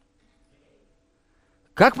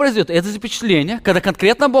 Как произойдет это запечатление, когда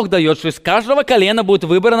конкретно Бог дает, что из каждого колена будет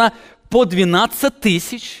выбрано по 12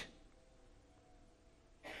 тысяч,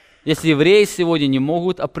 если евреи сегодня не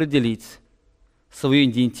могут определить свою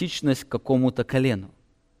идентичность к какому-то колену?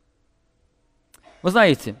 Вы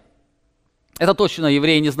знаете, это точно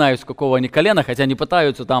евреи не знают, с какого они колена, хотя они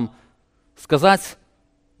пытаются там сказать.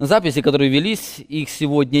 Записи, которые велись, их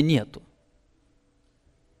сегодня нету.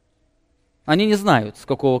 Они не знают, с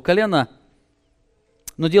какого колена.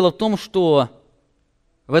 Но дело в том, что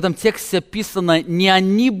в этом тексте описано, не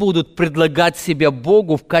они будут предлагать себя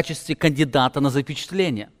Богу в качестве кандидата на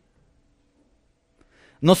запечатление.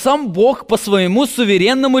 Но сам Бог по своему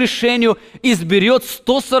суверенному решению изберет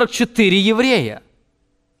 144 еврея.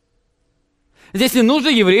 Здесь не нужно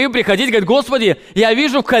еврею приходить и говорить: Господи, я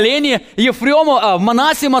вижу в колене Ефрема, в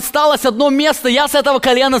Манассии осталось одно место, я с этого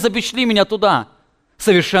колена, запечатли меня туда.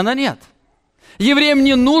 Совершенно нет. Евреям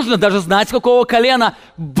не нужно даже знать, с какого колена.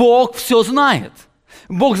 Бог все знает.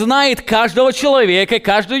 Бог знает каждого человека,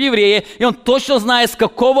 каждого еврея, и Он точно знает, с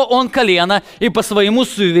какого он колена, и по своему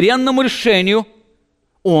суверенному решению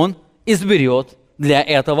Он изберет для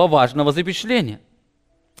этого важного запечатления.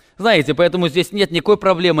 Знаете, поэтому здесь нет никакой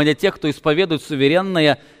проблемы для тех, кто исповедует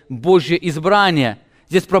суверенное Божье избрание.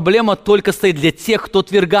 Здесь проблема только стоит для тех, кто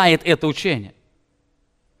отвергает это учение.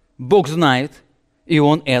 Бог знает, и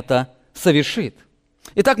Он это совершит.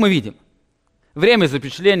 Итак, мы видим, время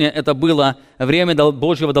запечатления – это было время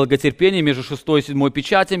Божьего долготерпения между 6 и 7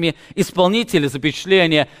 печатями. Исполнитель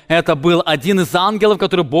запечатления – это был один из ангелов,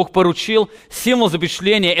 который Бог поручил. Символ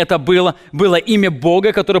запечатления – это было имя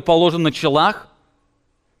Бога, которое положено на челах.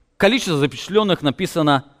 Количество запечатленных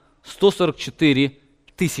написано 144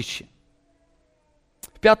 тысячи.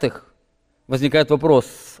 В-пятых, возникает вопрос: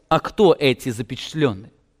 а кто эти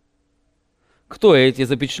запечатленные? Кто эти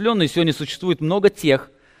запечатленные? Сегодня существует много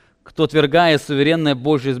тех, кто, отвергая суверенное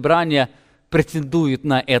Божье избрание, претендует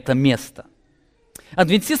на это место.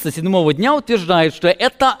 Адвентисты седьмого дня утверждают, что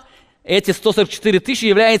эти 144 тысячи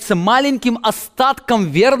являются маленьким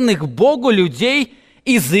остатком верных Богу людей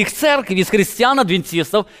из их церкви, из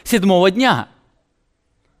христиан-адвентистов седьмого дня.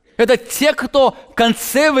 Это те, кто в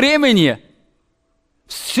конце времени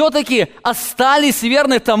все-таки остались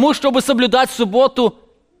верны тому, чтобы соблюдать субботу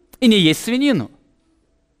и не есть свинину.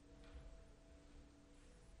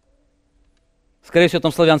 Скорее всего,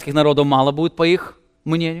 там славянских народов мало будет, по их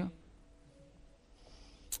мнению.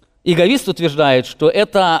 Иеговист утверждает, что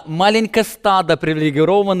это маленькое стадо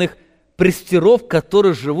привилегированных престеров,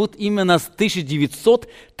 которые живут именно с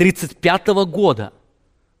 1935 года.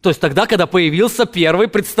 То есть тогда, когда появился первый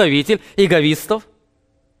представитель иеговистов.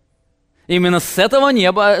 Именно с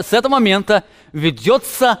этого момента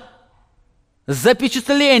ведется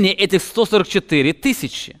запечатление этих 144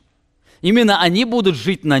 тысячи. Именно они будут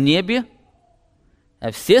жить на небе,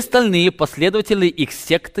 а все остальные последователи их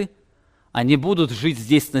секты, они будут жить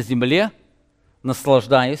здесь на земле,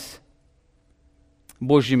 наслаждаясь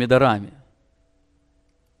Божьими дарами.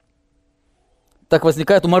 Так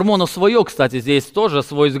возникает у мормонов свое, кстати, здесь тоже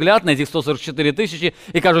свой взгляд на этих 144 тысячи,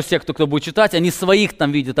 и кажется, все, кто будет читать, они своих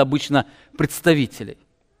там видят обычно представителей.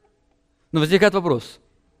 Но возникает вопрос: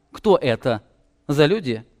 кто это за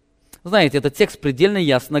люди? Знаете, этот текст предельно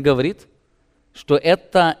ясно говорит, что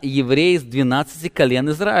это евреи из 12 колен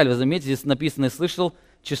Израиля. Вы заметите, здесь написано: «И слышал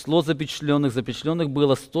число запечатленных». Запечатленных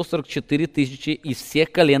было 144 тысячи из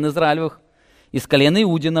всех колен Израилевых. Из колена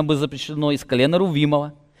Иудина было запечатлено, из колена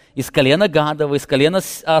Рувимова, из колена Гадова, из колена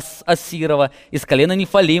Асирова, из колена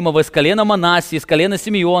Нефалимова, из колена Манассии, из колена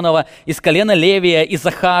Симеонова, из колена Левия, из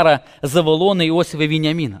Захара, Заволона, Иосифа и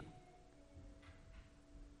Вениамина.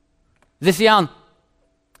 Здесь Иоанн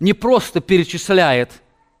не просто перечисляет,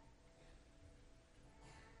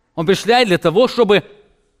 он перечисляет для того, чтобы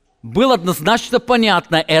было однозначно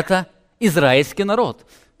понятно, это израильский народ.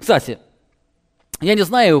 Кстати, я не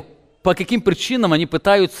знаю, по каким причинам они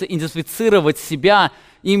пытаются идентифицировать себя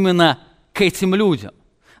именно к этим людям.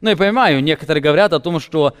 Но я понимаю, некоторые говорят о том,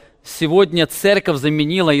 что сегодня церковь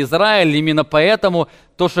заменила Израиль, именно поэтому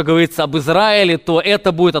то, что говорится об Израиле, то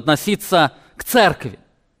это будет относиться к к церкви.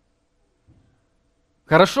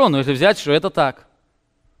 Хорошо, но если взять, что это так,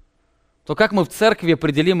 то как мы в церкви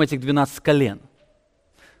определим этих 12 колен?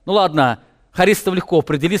 Ну ладно, хористов легко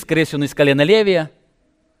определить, скорее всего, из колена Левия,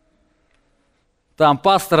 там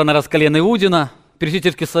пастора, наверное, с колена Иудина,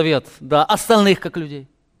 пресвитерский совет, да, остальных как людей.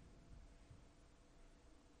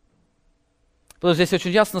 Потому что здесь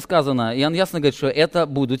очень ясно сказано, Иоанн ясно говорит, что это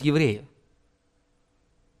будут евреи.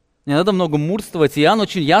 Не надо много мудрствовать. Иоанн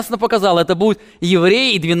очень ясно показал, это будут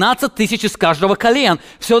евреи и 12 тысяч из каждого колен.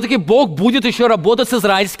 Все-таки Бог будет еще работать с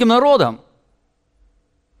израильским народом.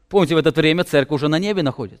 Помните, в это время церковь уже на небе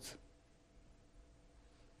находится.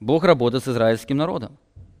 Бог работает с израильским народом.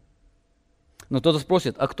 Но кто-то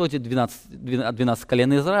спросит, а кто эти 12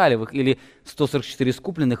 колен Израилевых или 144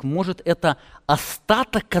 искупленных? Может, это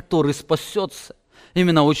остаток, который спасется?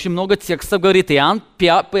 Именно очень много текстов говорит Иоанн,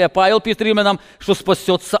 Павел пишет римлянам, что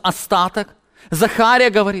спасется остаток. Захария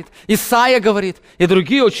говорит, Исаия говорит, и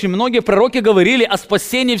другие очень многие пророки говорили о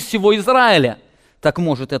спасении всего Израиля. Так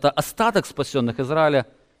может, это остаток спасенных Израиля?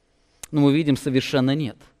 Но мы видим, совершенно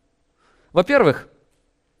нет. Во-первых,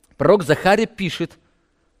 пророк Захария пишет,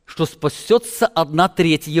 что спасется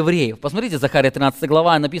 1/3 евреев. Посмотрите, Захария 13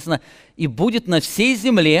 глава, написано, «И будет на всей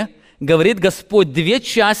земле, говорит Господь, 2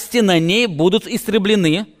 части на ней будут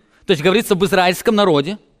истреблены». То есть говорится об израильском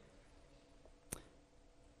народе.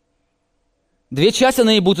 2 части на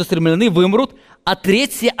ней будут истреблены, вымрут, а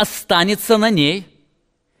 3 останется на ней.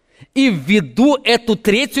 И введу эту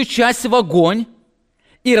 3 часть в огонь,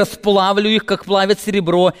 и расплавлю их, как плавят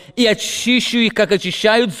серебро, и очищу их, как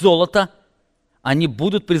очищают золото. Они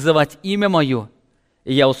будут призывать имя Мое,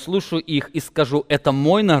 и я услышу их и скажу, это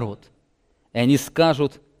мой народ. И они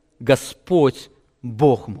скажут, Господь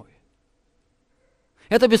Бог мой.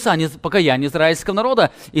 Это описание покаяния израильского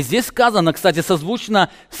народа. И здесь сказано, кстати, созвучно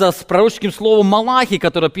с пророческим словом Малахи,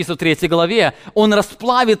 которое описано в 3 главе. Он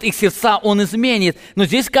расплавит их сердца, он изменит. Но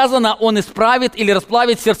здесь сказано, он исправит или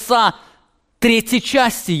расплавит сердца 3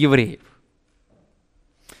 части евреев.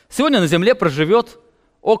 Сегодня на земле проживет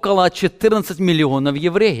около 14 миллионов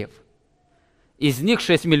евреев. Из них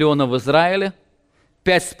 6 миллионов в Израиле,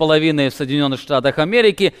 5,5 в Соединенных Штатах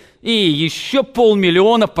Америки и еще 500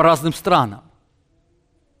 000 по разным странам.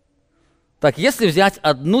 Так, если взять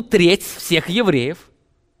 1/3 всех евреев,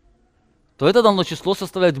 то это должно число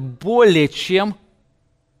составлять более чем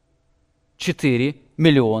 4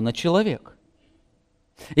 миллиона человек.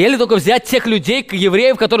 Если только взять тех людей,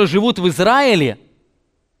 евреев, которые живут в Израиле,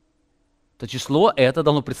 то число это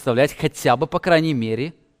должно представлять хотя бы, по крайней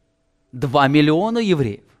мере, 2 миллиона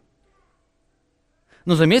евреев.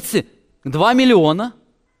 Но заметьте, 2 миллиона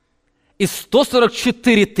и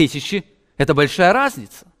 144 тысячи – это большая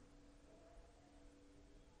разница.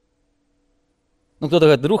 Ну, кто-то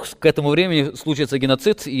говорит, вдруг к этому времени случится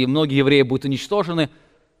геноцид, и многие евреи будут уничтожены.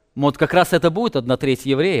 Вот как раз это будет 1/3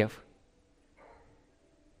 евреев.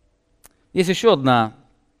 Есть еще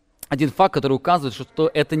один факт, который указывает, что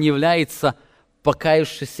это не является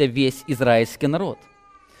покаявшийся весь израильский народ.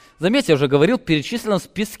 Заметьте, я уже говорил, в перечисленном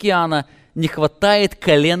списке Иоанна не хватает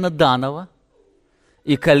колена Данова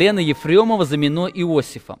и колена Ефремова, заменено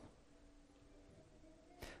Иосифом.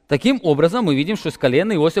 Таким образом, мы видим, что из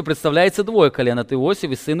колена Иосифа представляется 2 колен. Это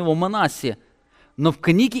Иосиф и сын его Манассия. Но в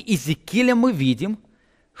книге Иезекииля мы видим,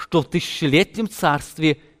 что в тысячелетнем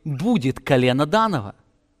царстве будет колено Данова.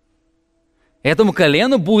 Этому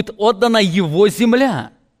колену будет отдана его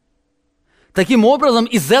земля. Таким образом,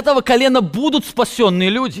 из этого колена будут спасенные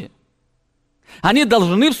люди. Они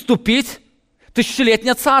должны вступить в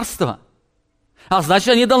тысячелетнее царство. А значит,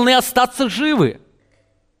 они должны остаться живы.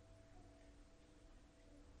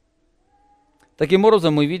 Таким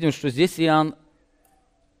образом, мы видим, что здесь Иоанн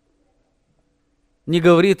не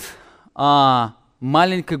говорит о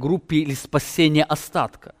маленькой группе или спасении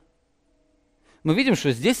остатка. Мы видим,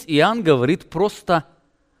 что здесь Иоанн говорит просто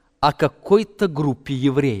о какой-то группе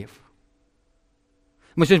евреев.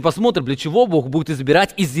 Мы сегодня посмотрим, для чего Бог будет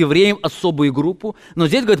избирать из евреев особую группу, но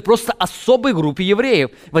здесь говорит просто о особой группе евреев.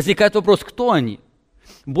 Возникает вопрос, кто они?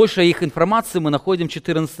 Больше их информации мы находим в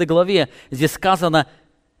 14 главе. Здесь сказано,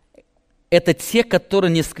 это те,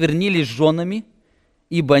 которые не сквернились женами,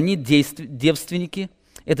 ибо они девственники.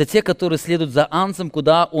 Это те, которые следуют за Анцем,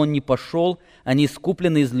 куда он не пошел. Они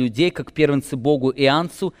искуплены из людей, как первенцы Богу и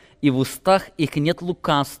Анцу, и в устах их нет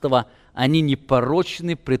лукавства. Они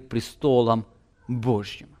непорочны пред престолом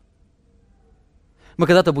Божьим. Мы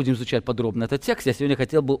когда-то будем изучать подробно этот текст. Я сегодня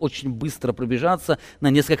хотел бы очень быстро пробежаться на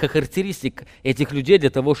несколько характеристик этих людей, для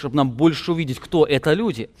того, чтобы нам больше увидеть, кто это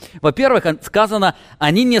люди. Во-первых, сказано,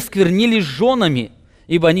 они не сквернились женами,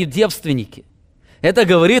 ибо они девственники. Это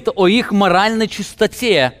говорит о их моральной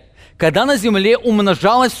чистоте, когда на земле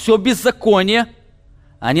умножалось все беззаконие,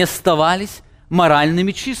 они оставались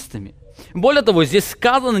моральными чистыми. Более того, здесь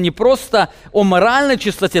сказано не просто о моральной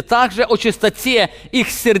чистоте, также о чистоте их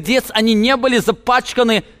сердец. Они не были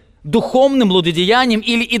запачканы духовным блудодеянием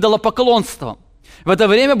или идолопоклонством. В это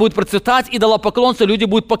время будет процветать идолопоклонство, люди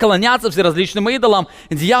будут поклоняться всеразличным идолам,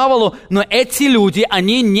 дьяволу, но эти люди,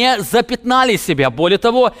 они не запятнали себя. Более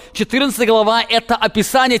того, 14 глава – это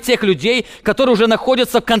описание тех людей, которые уже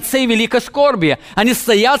находятся в конце великой скорби. Они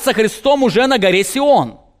стоят со Христом уже на горе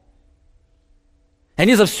Сион.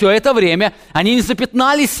 Они за все это время, они не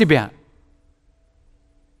запятнали себя.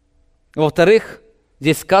 Во-вторых,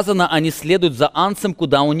 здесь сказано, они следуют за Анцем,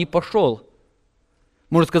 куда он не пошел.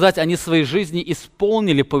 Можно сказать, они в своей жизни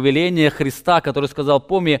исполнили повеление Христа, который сказал: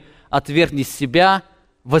 помни, отвергни себя,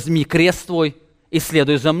 возьми крест твой и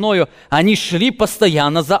следуй за мною. Они шли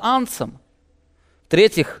постоянно за Анцем.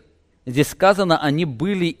 В-третьих, здесь сказано, они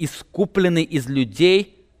были искуплены из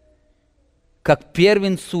людей, как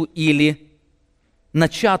первенцу или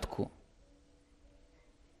начатку.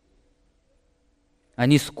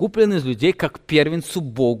 Они искуплены из людей, как первенцу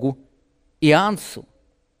Богу и Анцу.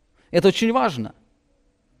 Это очень важно.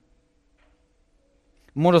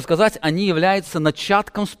 Можно сказать, они являются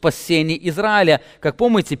начатком спасения Израиля. Как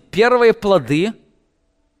помните, первые плоды,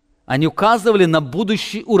 они указывали на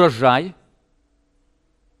будущий урожай.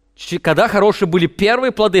 Когда хорошие были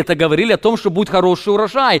первые плоды, это говорили о том, что будет хороший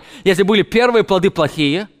урожай. Если были первые плоды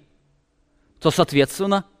плохие, то,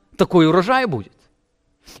 соответственно, такой урожай будет.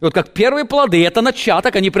 И вот как первые плоды, это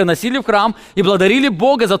начаток, они приносили в храм и благодарили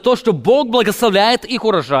Бога за то, что Бог благословляет их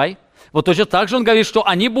урожай. Вот точно так же он говорит, что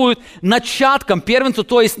они будут начатком первенцу,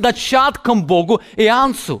 то есть начатком Богу и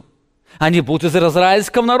Анцу. Они будут из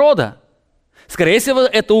израильского народа. Скорее всего,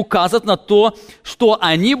 это указывает на то, что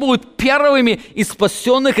они будут первыми из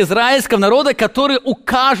спасенных израильского народа, который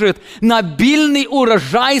укажет на обильный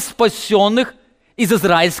урожай спасенных из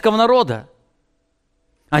израильского народа.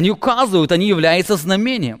 Они указывают, они являются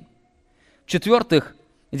знамением. В-четвертых,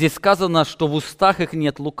 здесь сказано, что в устах их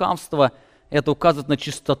нет лукавства. Это указывает на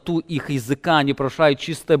чистоту их языка, они прошают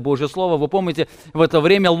чистое Божье Слово. Вы помните, в это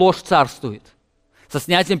время ложь царствует. Со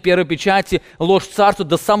снятием первой печати ложь царствует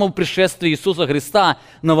до самого пришествия Иисуса Христа.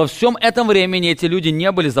 Но во всем этом времени эти люди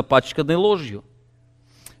не были запачканы ложью.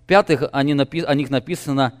 В-пятых, о них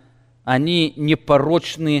написано, они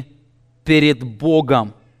непорочны перед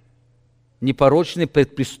Богом, непорочны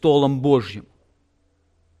перед престолом Божьим.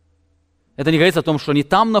 Это не говорится о том, что они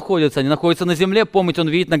там находятся, они находятся на земле. Помните, он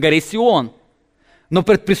видит на горе Сион. Но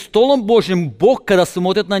пред престолом Божьим Бог, когда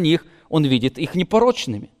смотрит на них, Он видит их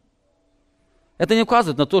непорочными. Это не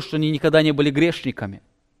указывает на то, что они никогда не были грешниками.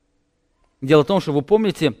 Дело в том, что вы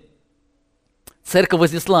помните, церковь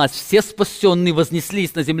вознеслась, все спасенные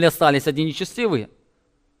вознеслись, на земле остались одни нечестивые.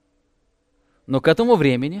 Но к этому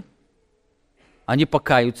времени они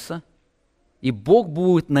покаются, и Бог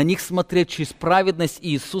будет на них смотреть через праведность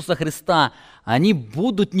Иисуса Христа. Они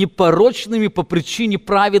будут непорочными по причине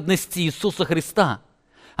праведности Иисуса Христа.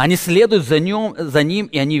 Они следуют за Ним,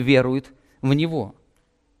 и они веруют в Него.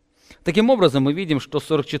 Таким образом, мы видим, что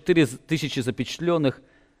 44 тысячи запечатленных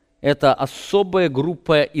 – это особая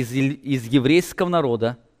группа из еврейского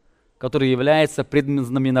народа, который является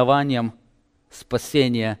предзнаменованием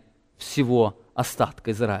спасения всего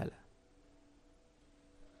остатка Израиля.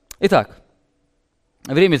 Итак,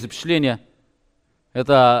 время запечатления –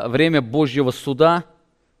 это время Божьего суда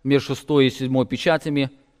между 6 и 7 печатями.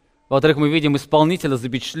 Во-вторых, мы видим исполнителя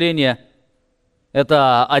запечатления –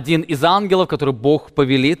 это один из ангелов, который Бог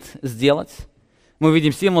повелит сделать. Мы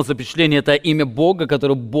видим символ запечатления – это имя Бога,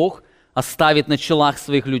 которое Бог оставит на челах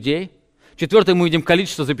своих людей. Четвертое, мы видим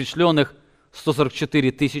количество запечатленных –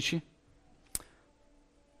 144 тысячи.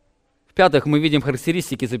 В-пятых, мы видим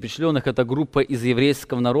характеристики запечатленных. Это группа из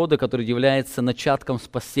еврейского народа, которая является начатком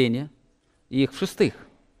спасения. И в-шестых,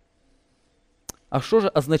 а что же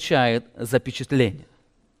означает запечатление?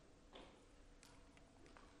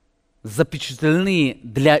 Запечатлены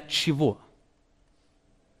для чего?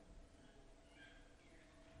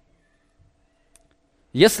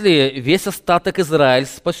 Если весь остаток Израиля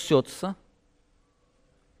спасется,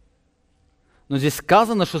 но здесь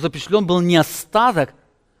сказано, что запечатлен был не остаток,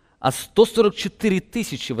 а 144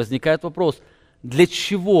 тысячи. Возникает вопрос, для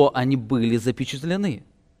чего они были запечатлены?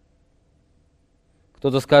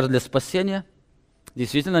 Кто-то скажет, для спасения.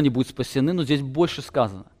 Действительно, они будут спасены, но здесь больше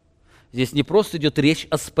сказано. Здесь не просто идет речь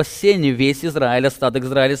о спасении. Весь Израиль, остаток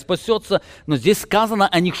Израиля спасется, но здесь сказано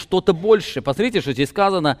о них что-то большее. Посмотрите, что здесь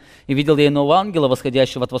сказано. «И видел я иного ангела,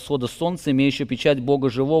 восходящего от восхода солнца, имеющего печать Бога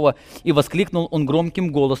живого, и воскликнул он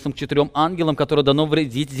громким голосом к 4 ангелам, которые дано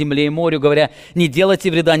вредить земле и морю, говоря: не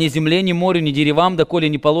делайте вреда ни земле, ни морю, ни деревам, доколе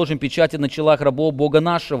не положим печати на челах рабов Бога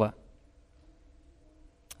нашего».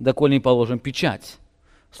 Доколе не положим печать.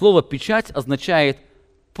 Слово «печать» означает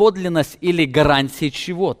подлинность или гарантия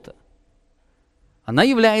чего-то. Она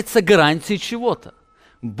является гарантией чего-то.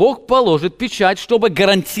 Бог положит печать, чтобы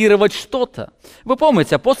гарантировать что-то. Вы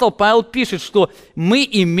помните, апостол Павел пишет, что мы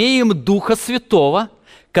имеем Духа Святого,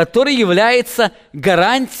 который является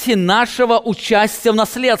гарантией нашего участия в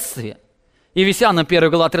наследстве. Ефесянам 1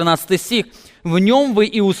 глава 13 стих. «В нем вы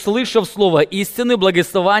и услышав слово истины,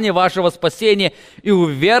 благословение вашего спасения, и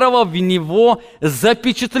уверовав в него,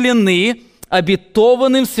 запечатлены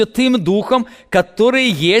обетованным Святым Духом, который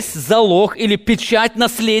есть залог или печать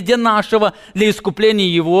наследия нашего для искупления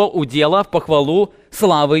Его удела в похвалу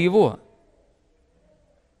славы Его».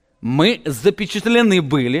 Мы запечатлены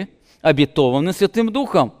были обетованным Святым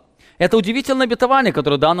Духом. Это удивительное обетование,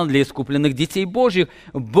 которое дано для искупленных детей Божьих.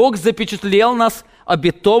 Бог запечатлел нас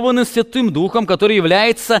обетованным Святым Духом, который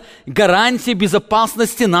является гарантией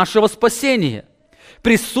безопасности нашего спасения.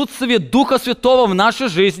 Присутствие Духа Святого в нашей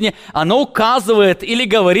жизни, оно указывает или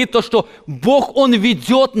говорит то, что Бог, Он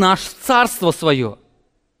ведет наше Царство Свое.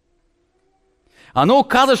 Оно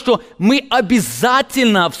указывает, что мы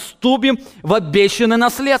обязательно вступим в обещанное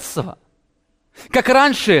наследство. Как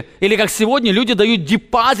раньше или как сегодня люди дают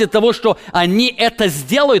депозит того, что они это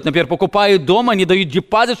сделают. Например, покупают дом, они дают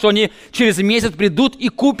депозит, что они через месяц придут и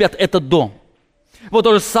купят этот дом. Вот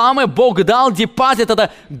то же самое Бог дал депозит,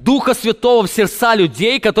 это Духа Святого в сердца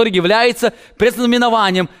людей, который является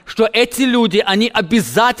предзнаменованием, что эти люди, они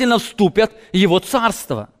обязательно вступят в Его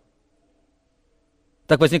Царство.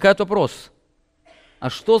 Так возникает вопрос, а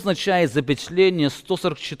что означает запечатление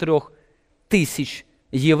 144 тысяч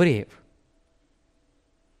евреев?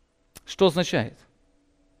 Что означает?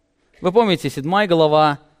 Вы помните, 7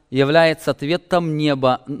 глава является ответом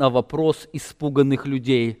неба на вопрос испуганных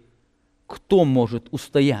людей. Кто может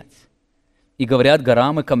устоять? И говорят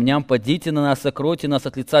горам и камням: падите на нас, сокройте нас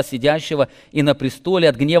от лица сидящего и на престоле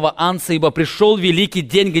от гнева Анца, ибо пришел великий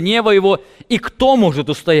день гнева его, и кто может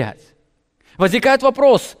устоять? Возникает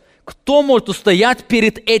вопрос, кто может устоять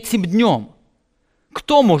перед этим днем?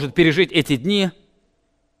 Кто может пережить эти дни?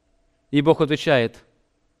 И Бог отвечает: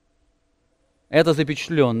 это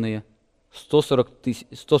запечатленные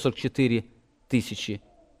 144 тысячи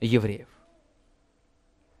евреев.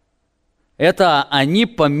 Это они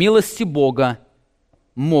по милости Бога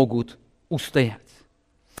могут устоять.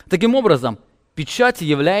 Таким образом, печать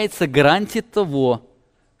является гарантией того,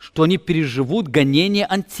 что они переживут гонение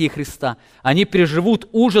Антихриста, они переживут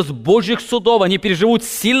ужас Божьих судов, они переживут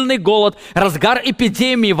сильный голод, разгар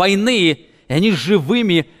эпидемии, войны, и они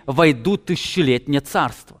живыми войдут в тысячелетнее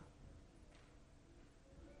царство.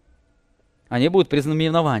 Они будут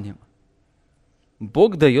предзнаменованием.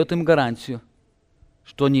 Бог дает им гарантию,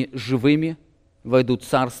 что они живыми войдут в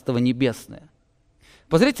Царство Небесное.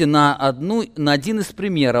 Посмотрите на один из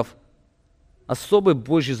примеров особой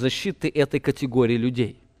Божьей защиты этой категории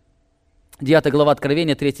людей. 9 глава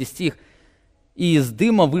Откровения, 3 стих. «И из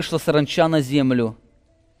дыма вышла саранча на землю».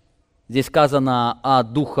 Здесь сказано о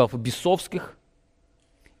духах бесовских.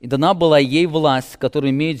 «И дана была ей власть, которую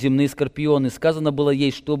имеют земные скорпионы. Сказано было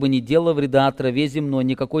ей, чтобы не делала вреда траве земной,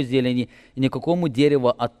 никакой зелени и никакому дереву,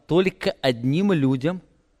 а только одним людям,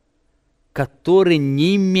 которые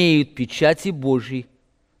не имеют печати Божьей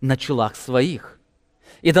на челах своих.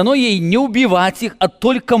 И дано ей не убивать их, а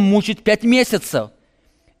только мучить 5 месяцев.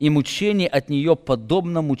 И мучение от нее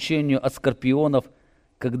подобно мучению от скорпионов,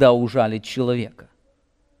 когда ужалит человека».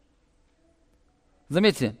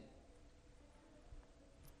 Заметьте,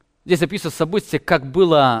 здесь описывается событие, как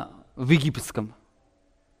было в египетском.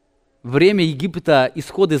 Время Египта,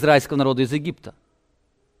 исхода израильского народа из Египта.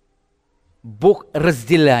 Бог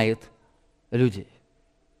разделяет людей.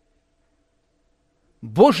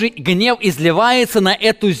 Божий гнев изливается на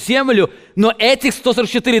эту землю, но этих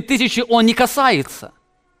 144 тысячи он не касается.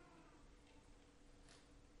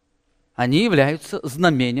 Они являются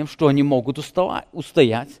знамением, что они могут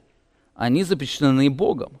устоять. Они запечатлены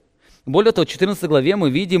Богом. Более того, в 14 главе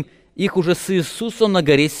мы видим их уже с Иисусом на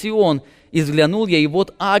горе Сион. «И взглянул я, и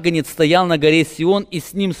вот агнец стоял на горе Сион, и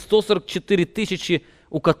с ним 144 тысячи,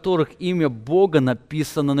 у которых имя Бога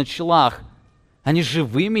написано на челах». Они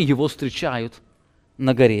живыми его встречают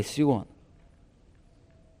на горе Сион.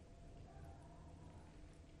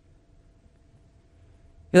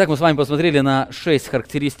 Итак, мы с вами посмотрели на 6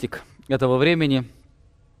 характеристик этого времени.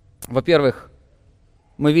 Во-первых,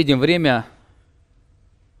 мы видим время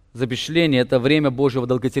запечатления, это время Божьего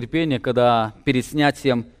долготерпения, когда перед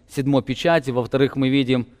снятием седьмой печати. Во-вторых, мы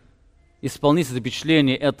видим исполнитель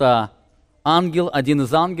запечатления – это ангел, один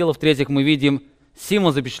из ангелов. В-третьих, мы видим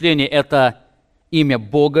символ запечатления – это имя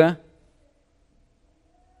Бога.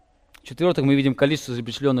 В-четвертых, мы видим количество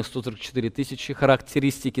запечатленных 144 тысячи.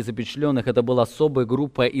 Характеристики запечатленных – это была особая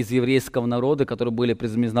группа из еврейского народа, которые были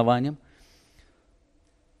предзнаменованием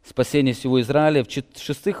спасения всего Израиля.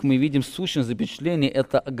 В-шестых, мы видим сущность запечатления –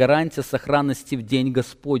 это гарантия сохранности в день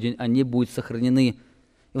Господень. Они будут сохранены.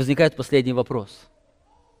 И возникает последний вопрос.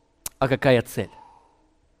 А какая цель?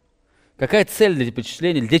 Какая цель для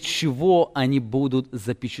запечатления? Для чего они будут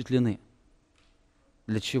запечатлены?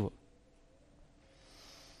 Для чего?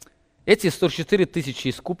 Эти 104 тысячи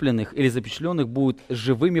искупленных или запечатленных будут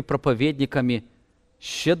живыми проповедниками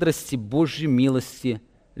щедрости Божьей милости,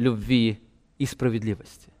 любви и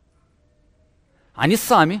справедливости. Они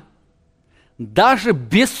сами, даже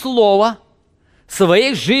без слова,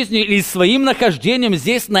 своей жизнью или своим нахождением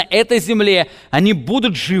здесь, на этой земле, они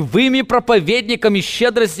будут живыми проповедниками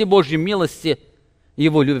щедрости Божьей милости,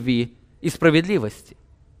 Его любви и справедливости.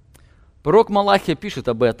 Пророк Малахия пишет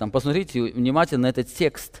об этом. Посмотрите внимательно на этот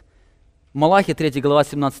текст. Малахия 3 глава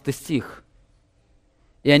 17 стих.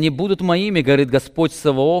 «И они будут моими, говорит Господь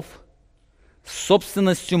Саваоф,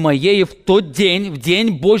 собственностью моей в тот день, в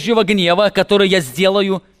день Божьего гнева, который я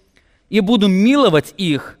сделаю, и буду миловать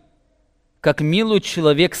их, как милует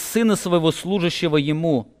человек сына своего, служащего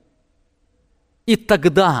ему. И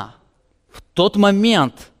тогда, в тот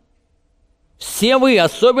момент, все вы,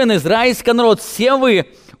 особенно израильский народ, все вы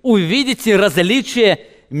увидите различие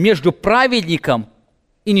между праведником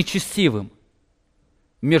и нечестивым,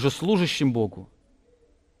 между служащим Богу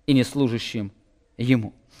и неслужащим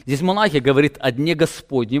Ему». Здесь Малахия говорит о дне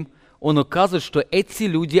Господнем. Он указывает, что эти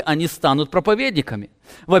люди, они станут проповедниками.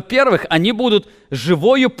 Во-первых, они будут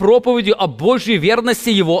живою проповедью о Божьей верности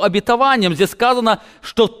Его обетованиям. Здесь сказано,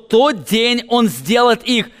 что в тот день Он сделает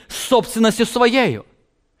их собственностью Своею.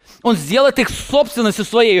 Он сделает их собственностью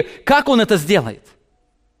Своею. Как Он это сделает?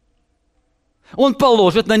 Он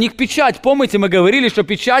положит на них печать. Помните, мы говорили, что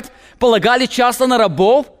печать полагали часто на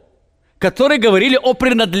рабов, которые говорили о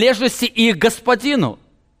принадлежности их господину.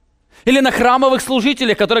 Или на храмовых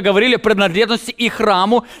служителях, которые говорили о принадлежности их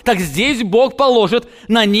храму. Так здесь Бог положит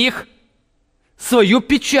на них свою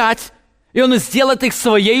печать, и Он сделает их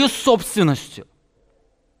своей собственностью.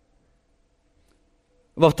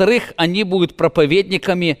 Во-вторых, они будут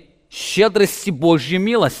проповедниками щедрости Божьей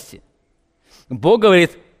милости. Бог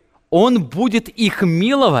говорит, Он будет их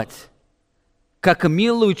миловать, как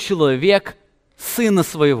милует человек сына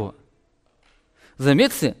своего.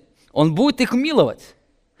 Заметьте, Он будет их миловать.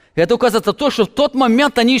 Это указывает на то, что в тот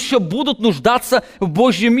момент они еще будут нуждаться в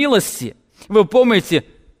Божьей милости. Вы помните,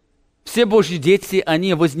 все Божьи дети,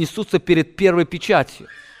 они вознесутся перед первой печатью.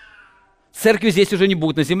 Церкви здесь уже не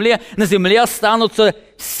будет на земле. На земле останутся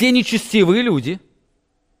все нечестивые люди.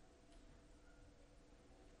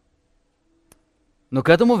 Но к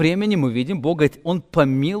этому времени мы видим, Бог говорит, Он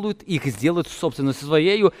помилует их, сделает собственностью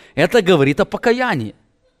своею. Это говорит о покаянии.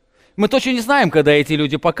 Мы точно не знаем, когда эти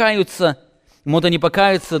люди покаются. Может, они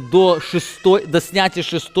покаются до снятия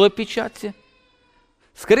шестой печати.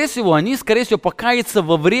 Скорее всего, они, покаются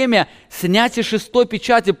во время снятия шестой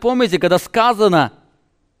печати. Помните, когда сказано,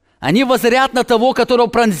 они воззрят на того, которого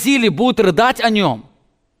пронзили, будут рыдать о нем.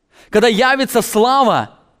 Когда явится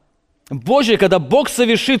слава Божья, когда Бог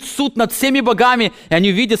совершит суд над всеми богами, и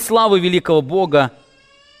они увидят славу великого Бога,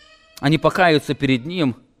 они покаются перед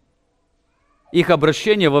Ним. Их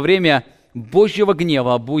обращение во время Божьего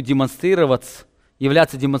гнева будет демонстрироваться,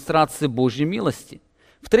 являться демонстрацией Божьей милости.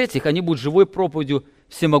 В-третьих, они будут живой проповедью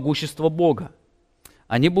всемогущества Бога.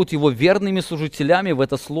 Они будут Его верными служителями в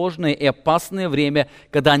это сложное и опасное время,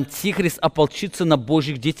 когда Антихрист ополчится на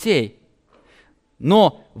Божьих детей.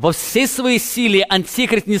 Но во всей своей силе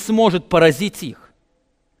Антихрист не сможет поразить их.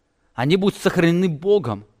 Они будут сохранены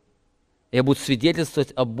Богом и будут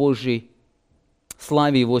свидетельствовать о Божьей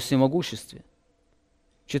славе и Его всемогуществе.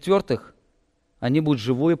 В-четвертых, они будут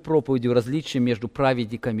живой проповедью различия между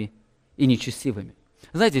праведниками и нечестивыми.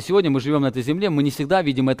 Знаете, сегодня мы живем на этой земле, мы не всегда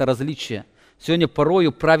видим это различие. Сегодня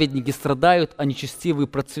порою праведники страдают, а нечестивые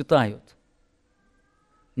процветают.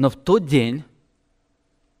 Но в тот день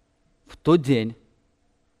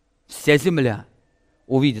вся земля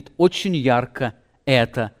увидит очень ярко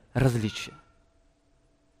это различие.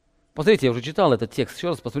 Посмотрите, я уже читал этот текст. Еще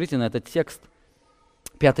раз посмотрите на этот текст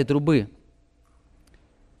 5 трубы.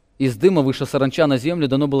 Из дыма вышла саранча на землю,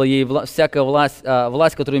 дано было ей всякая власть,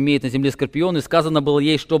 которую имеет на земле скорпион, и сказано было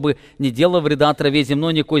ей, чтобы не делала вреда траве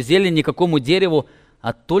земной, никакой зелени, никакому дереву,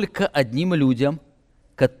 а только одним людям,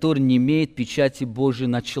 которые не имеют печати Божией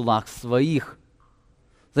на челах своих.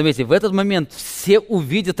 Заметьте, в этот момент все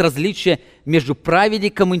увидят различие между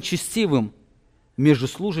праведником и нечестивым, между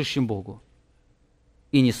служащим Богу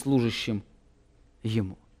и неслужащим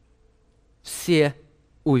Ему. Все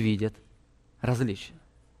увидят различия.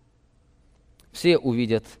 Все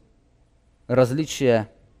увидят различия.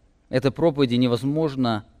 Этой проповеди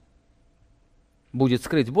невозможно будет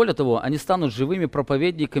скрыть. Более того, они станут живыми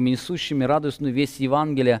проповедниками, несущими радостную весть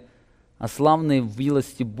Евангелия о славной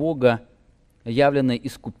милости Бога, явленной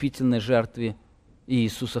искупительной жертве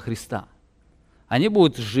Иисуса Христа. Они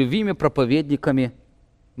будут живыми проповедниками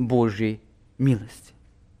Божьей милости.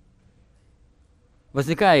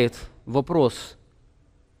 Возникает вопрос,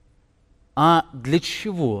 а для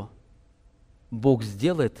чего Бог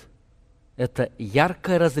сделает это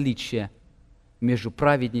яркое различие между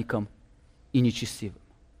праведником и нечестивым?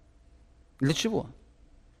 Для чего?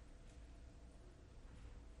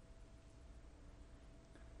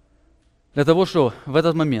 Для того, что в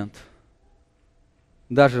этот момент,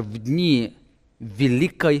 даже в дни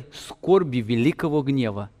великой скорби, великого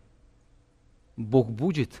гнева, Бог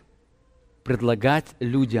будет предлагать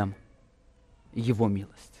людям Его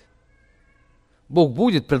милость. Бог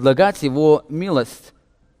будет предлагать Его милость.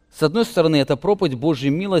 С одной стороны, эта проповедь Божьей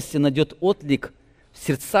милости найдет отклик в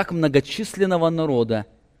сердцах многочисленного народа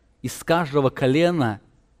из каждого колена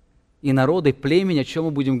и народа, и племени, о чем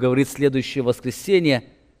мы будем говорить в следующее воскресенье.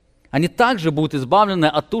 Они также будут избавлены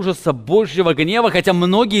от ужаса Божьего гнева, хотя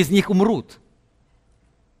многие из них умрут.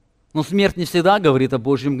 Но смерть не всегда говорит о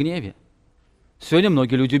Божьем гневе. Сегодня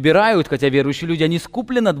многие люди умирают, хотя верующие люди, они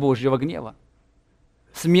искуплены от Божьего гнева.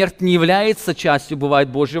 Смерть не является частью, бывает,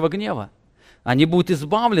 Божьего гнева. Они будут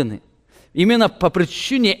избавлены. Именно по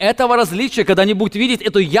причине этого различия, когда они будут видеть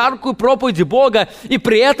эту яркую проповедь Бога, и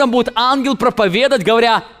при этом будет ангел проповедовать,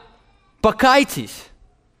 говоря: покайтесь,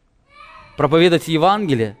 проповедовать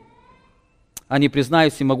Евангелие, они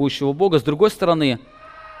признают всемогущего Бога. С другой стороны,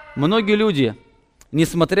 многие люди,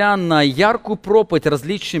 несмотря на яркую проповедь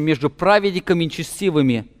различия между праведниками и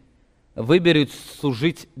нечестивыми, выберут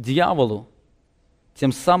служить дьяволу.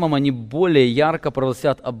 Тем самым они более ярко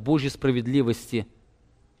провозгласят о Божьей справедливости,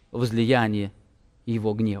 возлиянии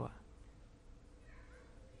Его гнева.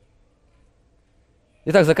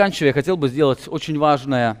 Итак, заканчивая, я хотел бы сделать очень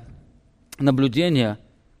важное наблюдение,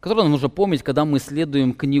 которое нам нужно помнить, когда мы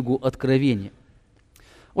исследуем книгу Откровения.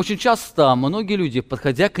 Очень часто многие люди,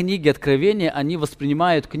 подходя к книге Откровения, они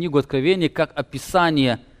воспринимают книгу Откровения как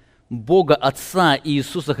описание Бога Отца и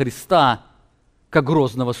Иисуса Христа как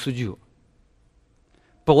грозного судью,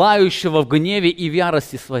 пылающего в гневе и в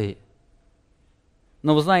ярости своей.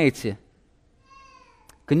 Но вы знаете,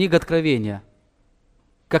 книга Откровения,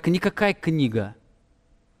 как никакая книга,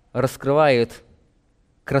 раскрывает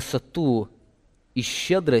красоту и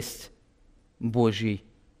щедрость Божьей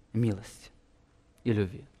милости и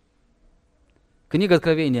любви. Книга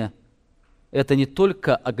Откровения – это не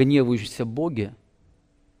только о гневающемся Боге.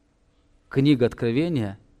 Книга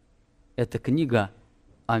Откровения – это книга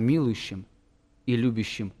о милующем и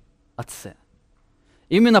любящем Отце.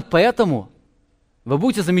 Именно поэтому вы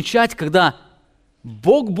будете замечать, когда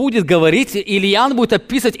Бог будет говорить, или Иоанн будет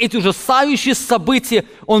описывать эти ужасающие события,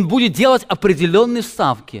 он будет делать определенные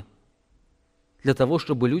вставки для того,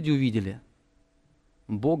 чтобы люди увидели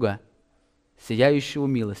Бога, сияющего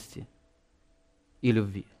милости и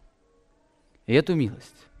любви. И эту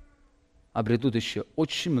милость обретут еще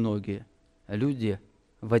очень многие люди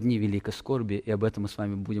в дни великой скорби, и об этом мы с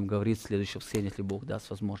вами будем говорить в следующем воскресенье, если Бог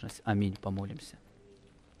даст возможность. Аминь. Помолимся.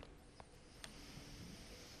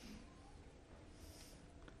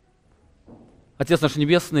 Отец наш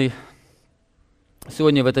Небесный,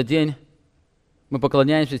 сегодня в этот день мы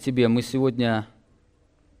поклоняемся Тебе, мы сегодня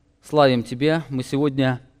славим Тебе, мы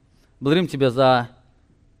сегодня благодарим Тебя за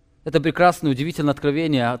это прекрасное, удивительное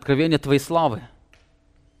откровение Твоей славы.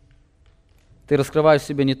 Ты раскрываешь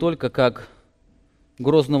себя не только как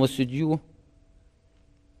грозного судью,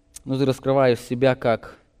 но Ты раскрываешь себя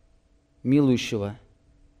как милующего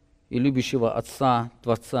и любящего Отца,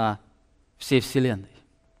 Творца всей вселенной.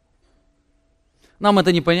 Нам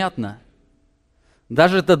это непонятно.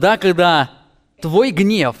 Даже тогда, когда Твой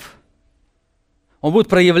гнев, он будет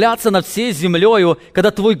проявляться над всей землею,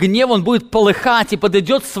 когда Твой гнев, он будет полыхать и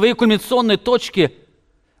подойдет к своей кульминационной точке,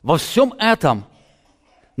 во всем этом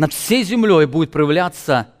над всей землей будет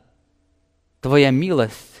проявляться Твоя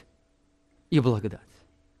милость и благодать.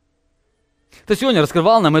 Ты сегодня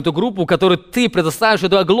раскрывал нам эту группу, которой ты предоставишь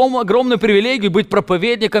эту огромную привилегию быть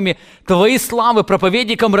проповедниками Твоей славы,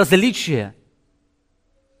 проповедником различия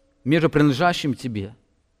между принадлежащим Тебе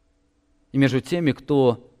и между теми,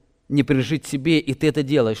 кто не принадлежит Тебе, и Ты это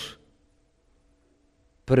делаешь,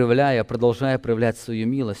 продолжая проявлять свою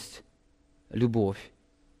милость, любовь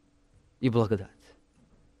и благодать.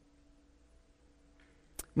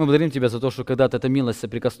 Мы благодарим Тебя за то, что когда-то эта милость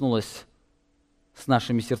соприкоснулась с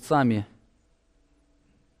нашими сердцами,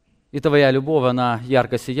 и Твоя любовь, она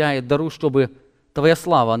ярко сияет. Даруй, чтобы Твоя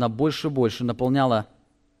слава, она больше и больше наполняла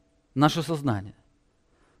наше сознание.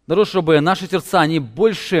 Даруй, чтобы наши сердца, они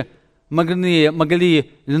больше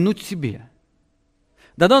могли льнуть Тебе.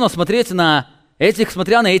 Дай нам смотреть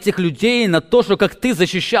смотря на этих людей, на то, что как Ты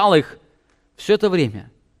защищал их все это время.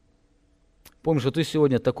 Помни, что Ты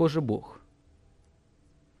сегодня такой же Бог.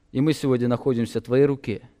 И мы сегодня находимся в Твоей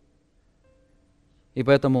руке. И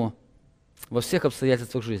поэтому во всех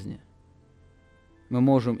обстоятельствах жизни мы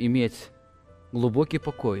можем иметь глубокий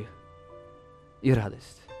покой и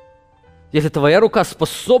радость. Если Твоя рука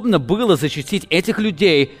способна была защитить этих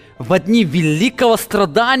людей в дни великого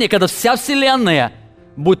страдания, когда вся вселенная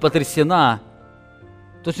будет потрясена,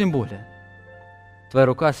 то тем более Твоя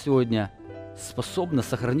рука сегодня способна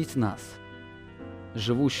сохранить нас,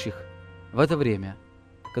 живущих в это время,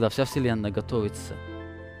 когда вся вселенная готовится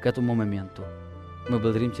к этому моменту. Мы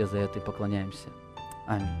благодарим Тебя за это и поклоняемся.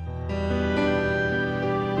 Аминь.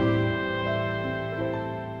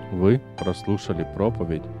 Вы прослушали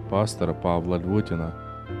проповедь пастора Павла Львутина.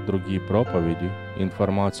 Другие проповеди и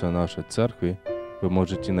информацию о нашей церкви вы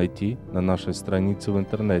можете найти на нашей странице в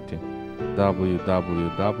интернете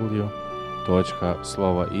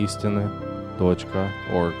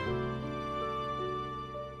www.slovoistины.org.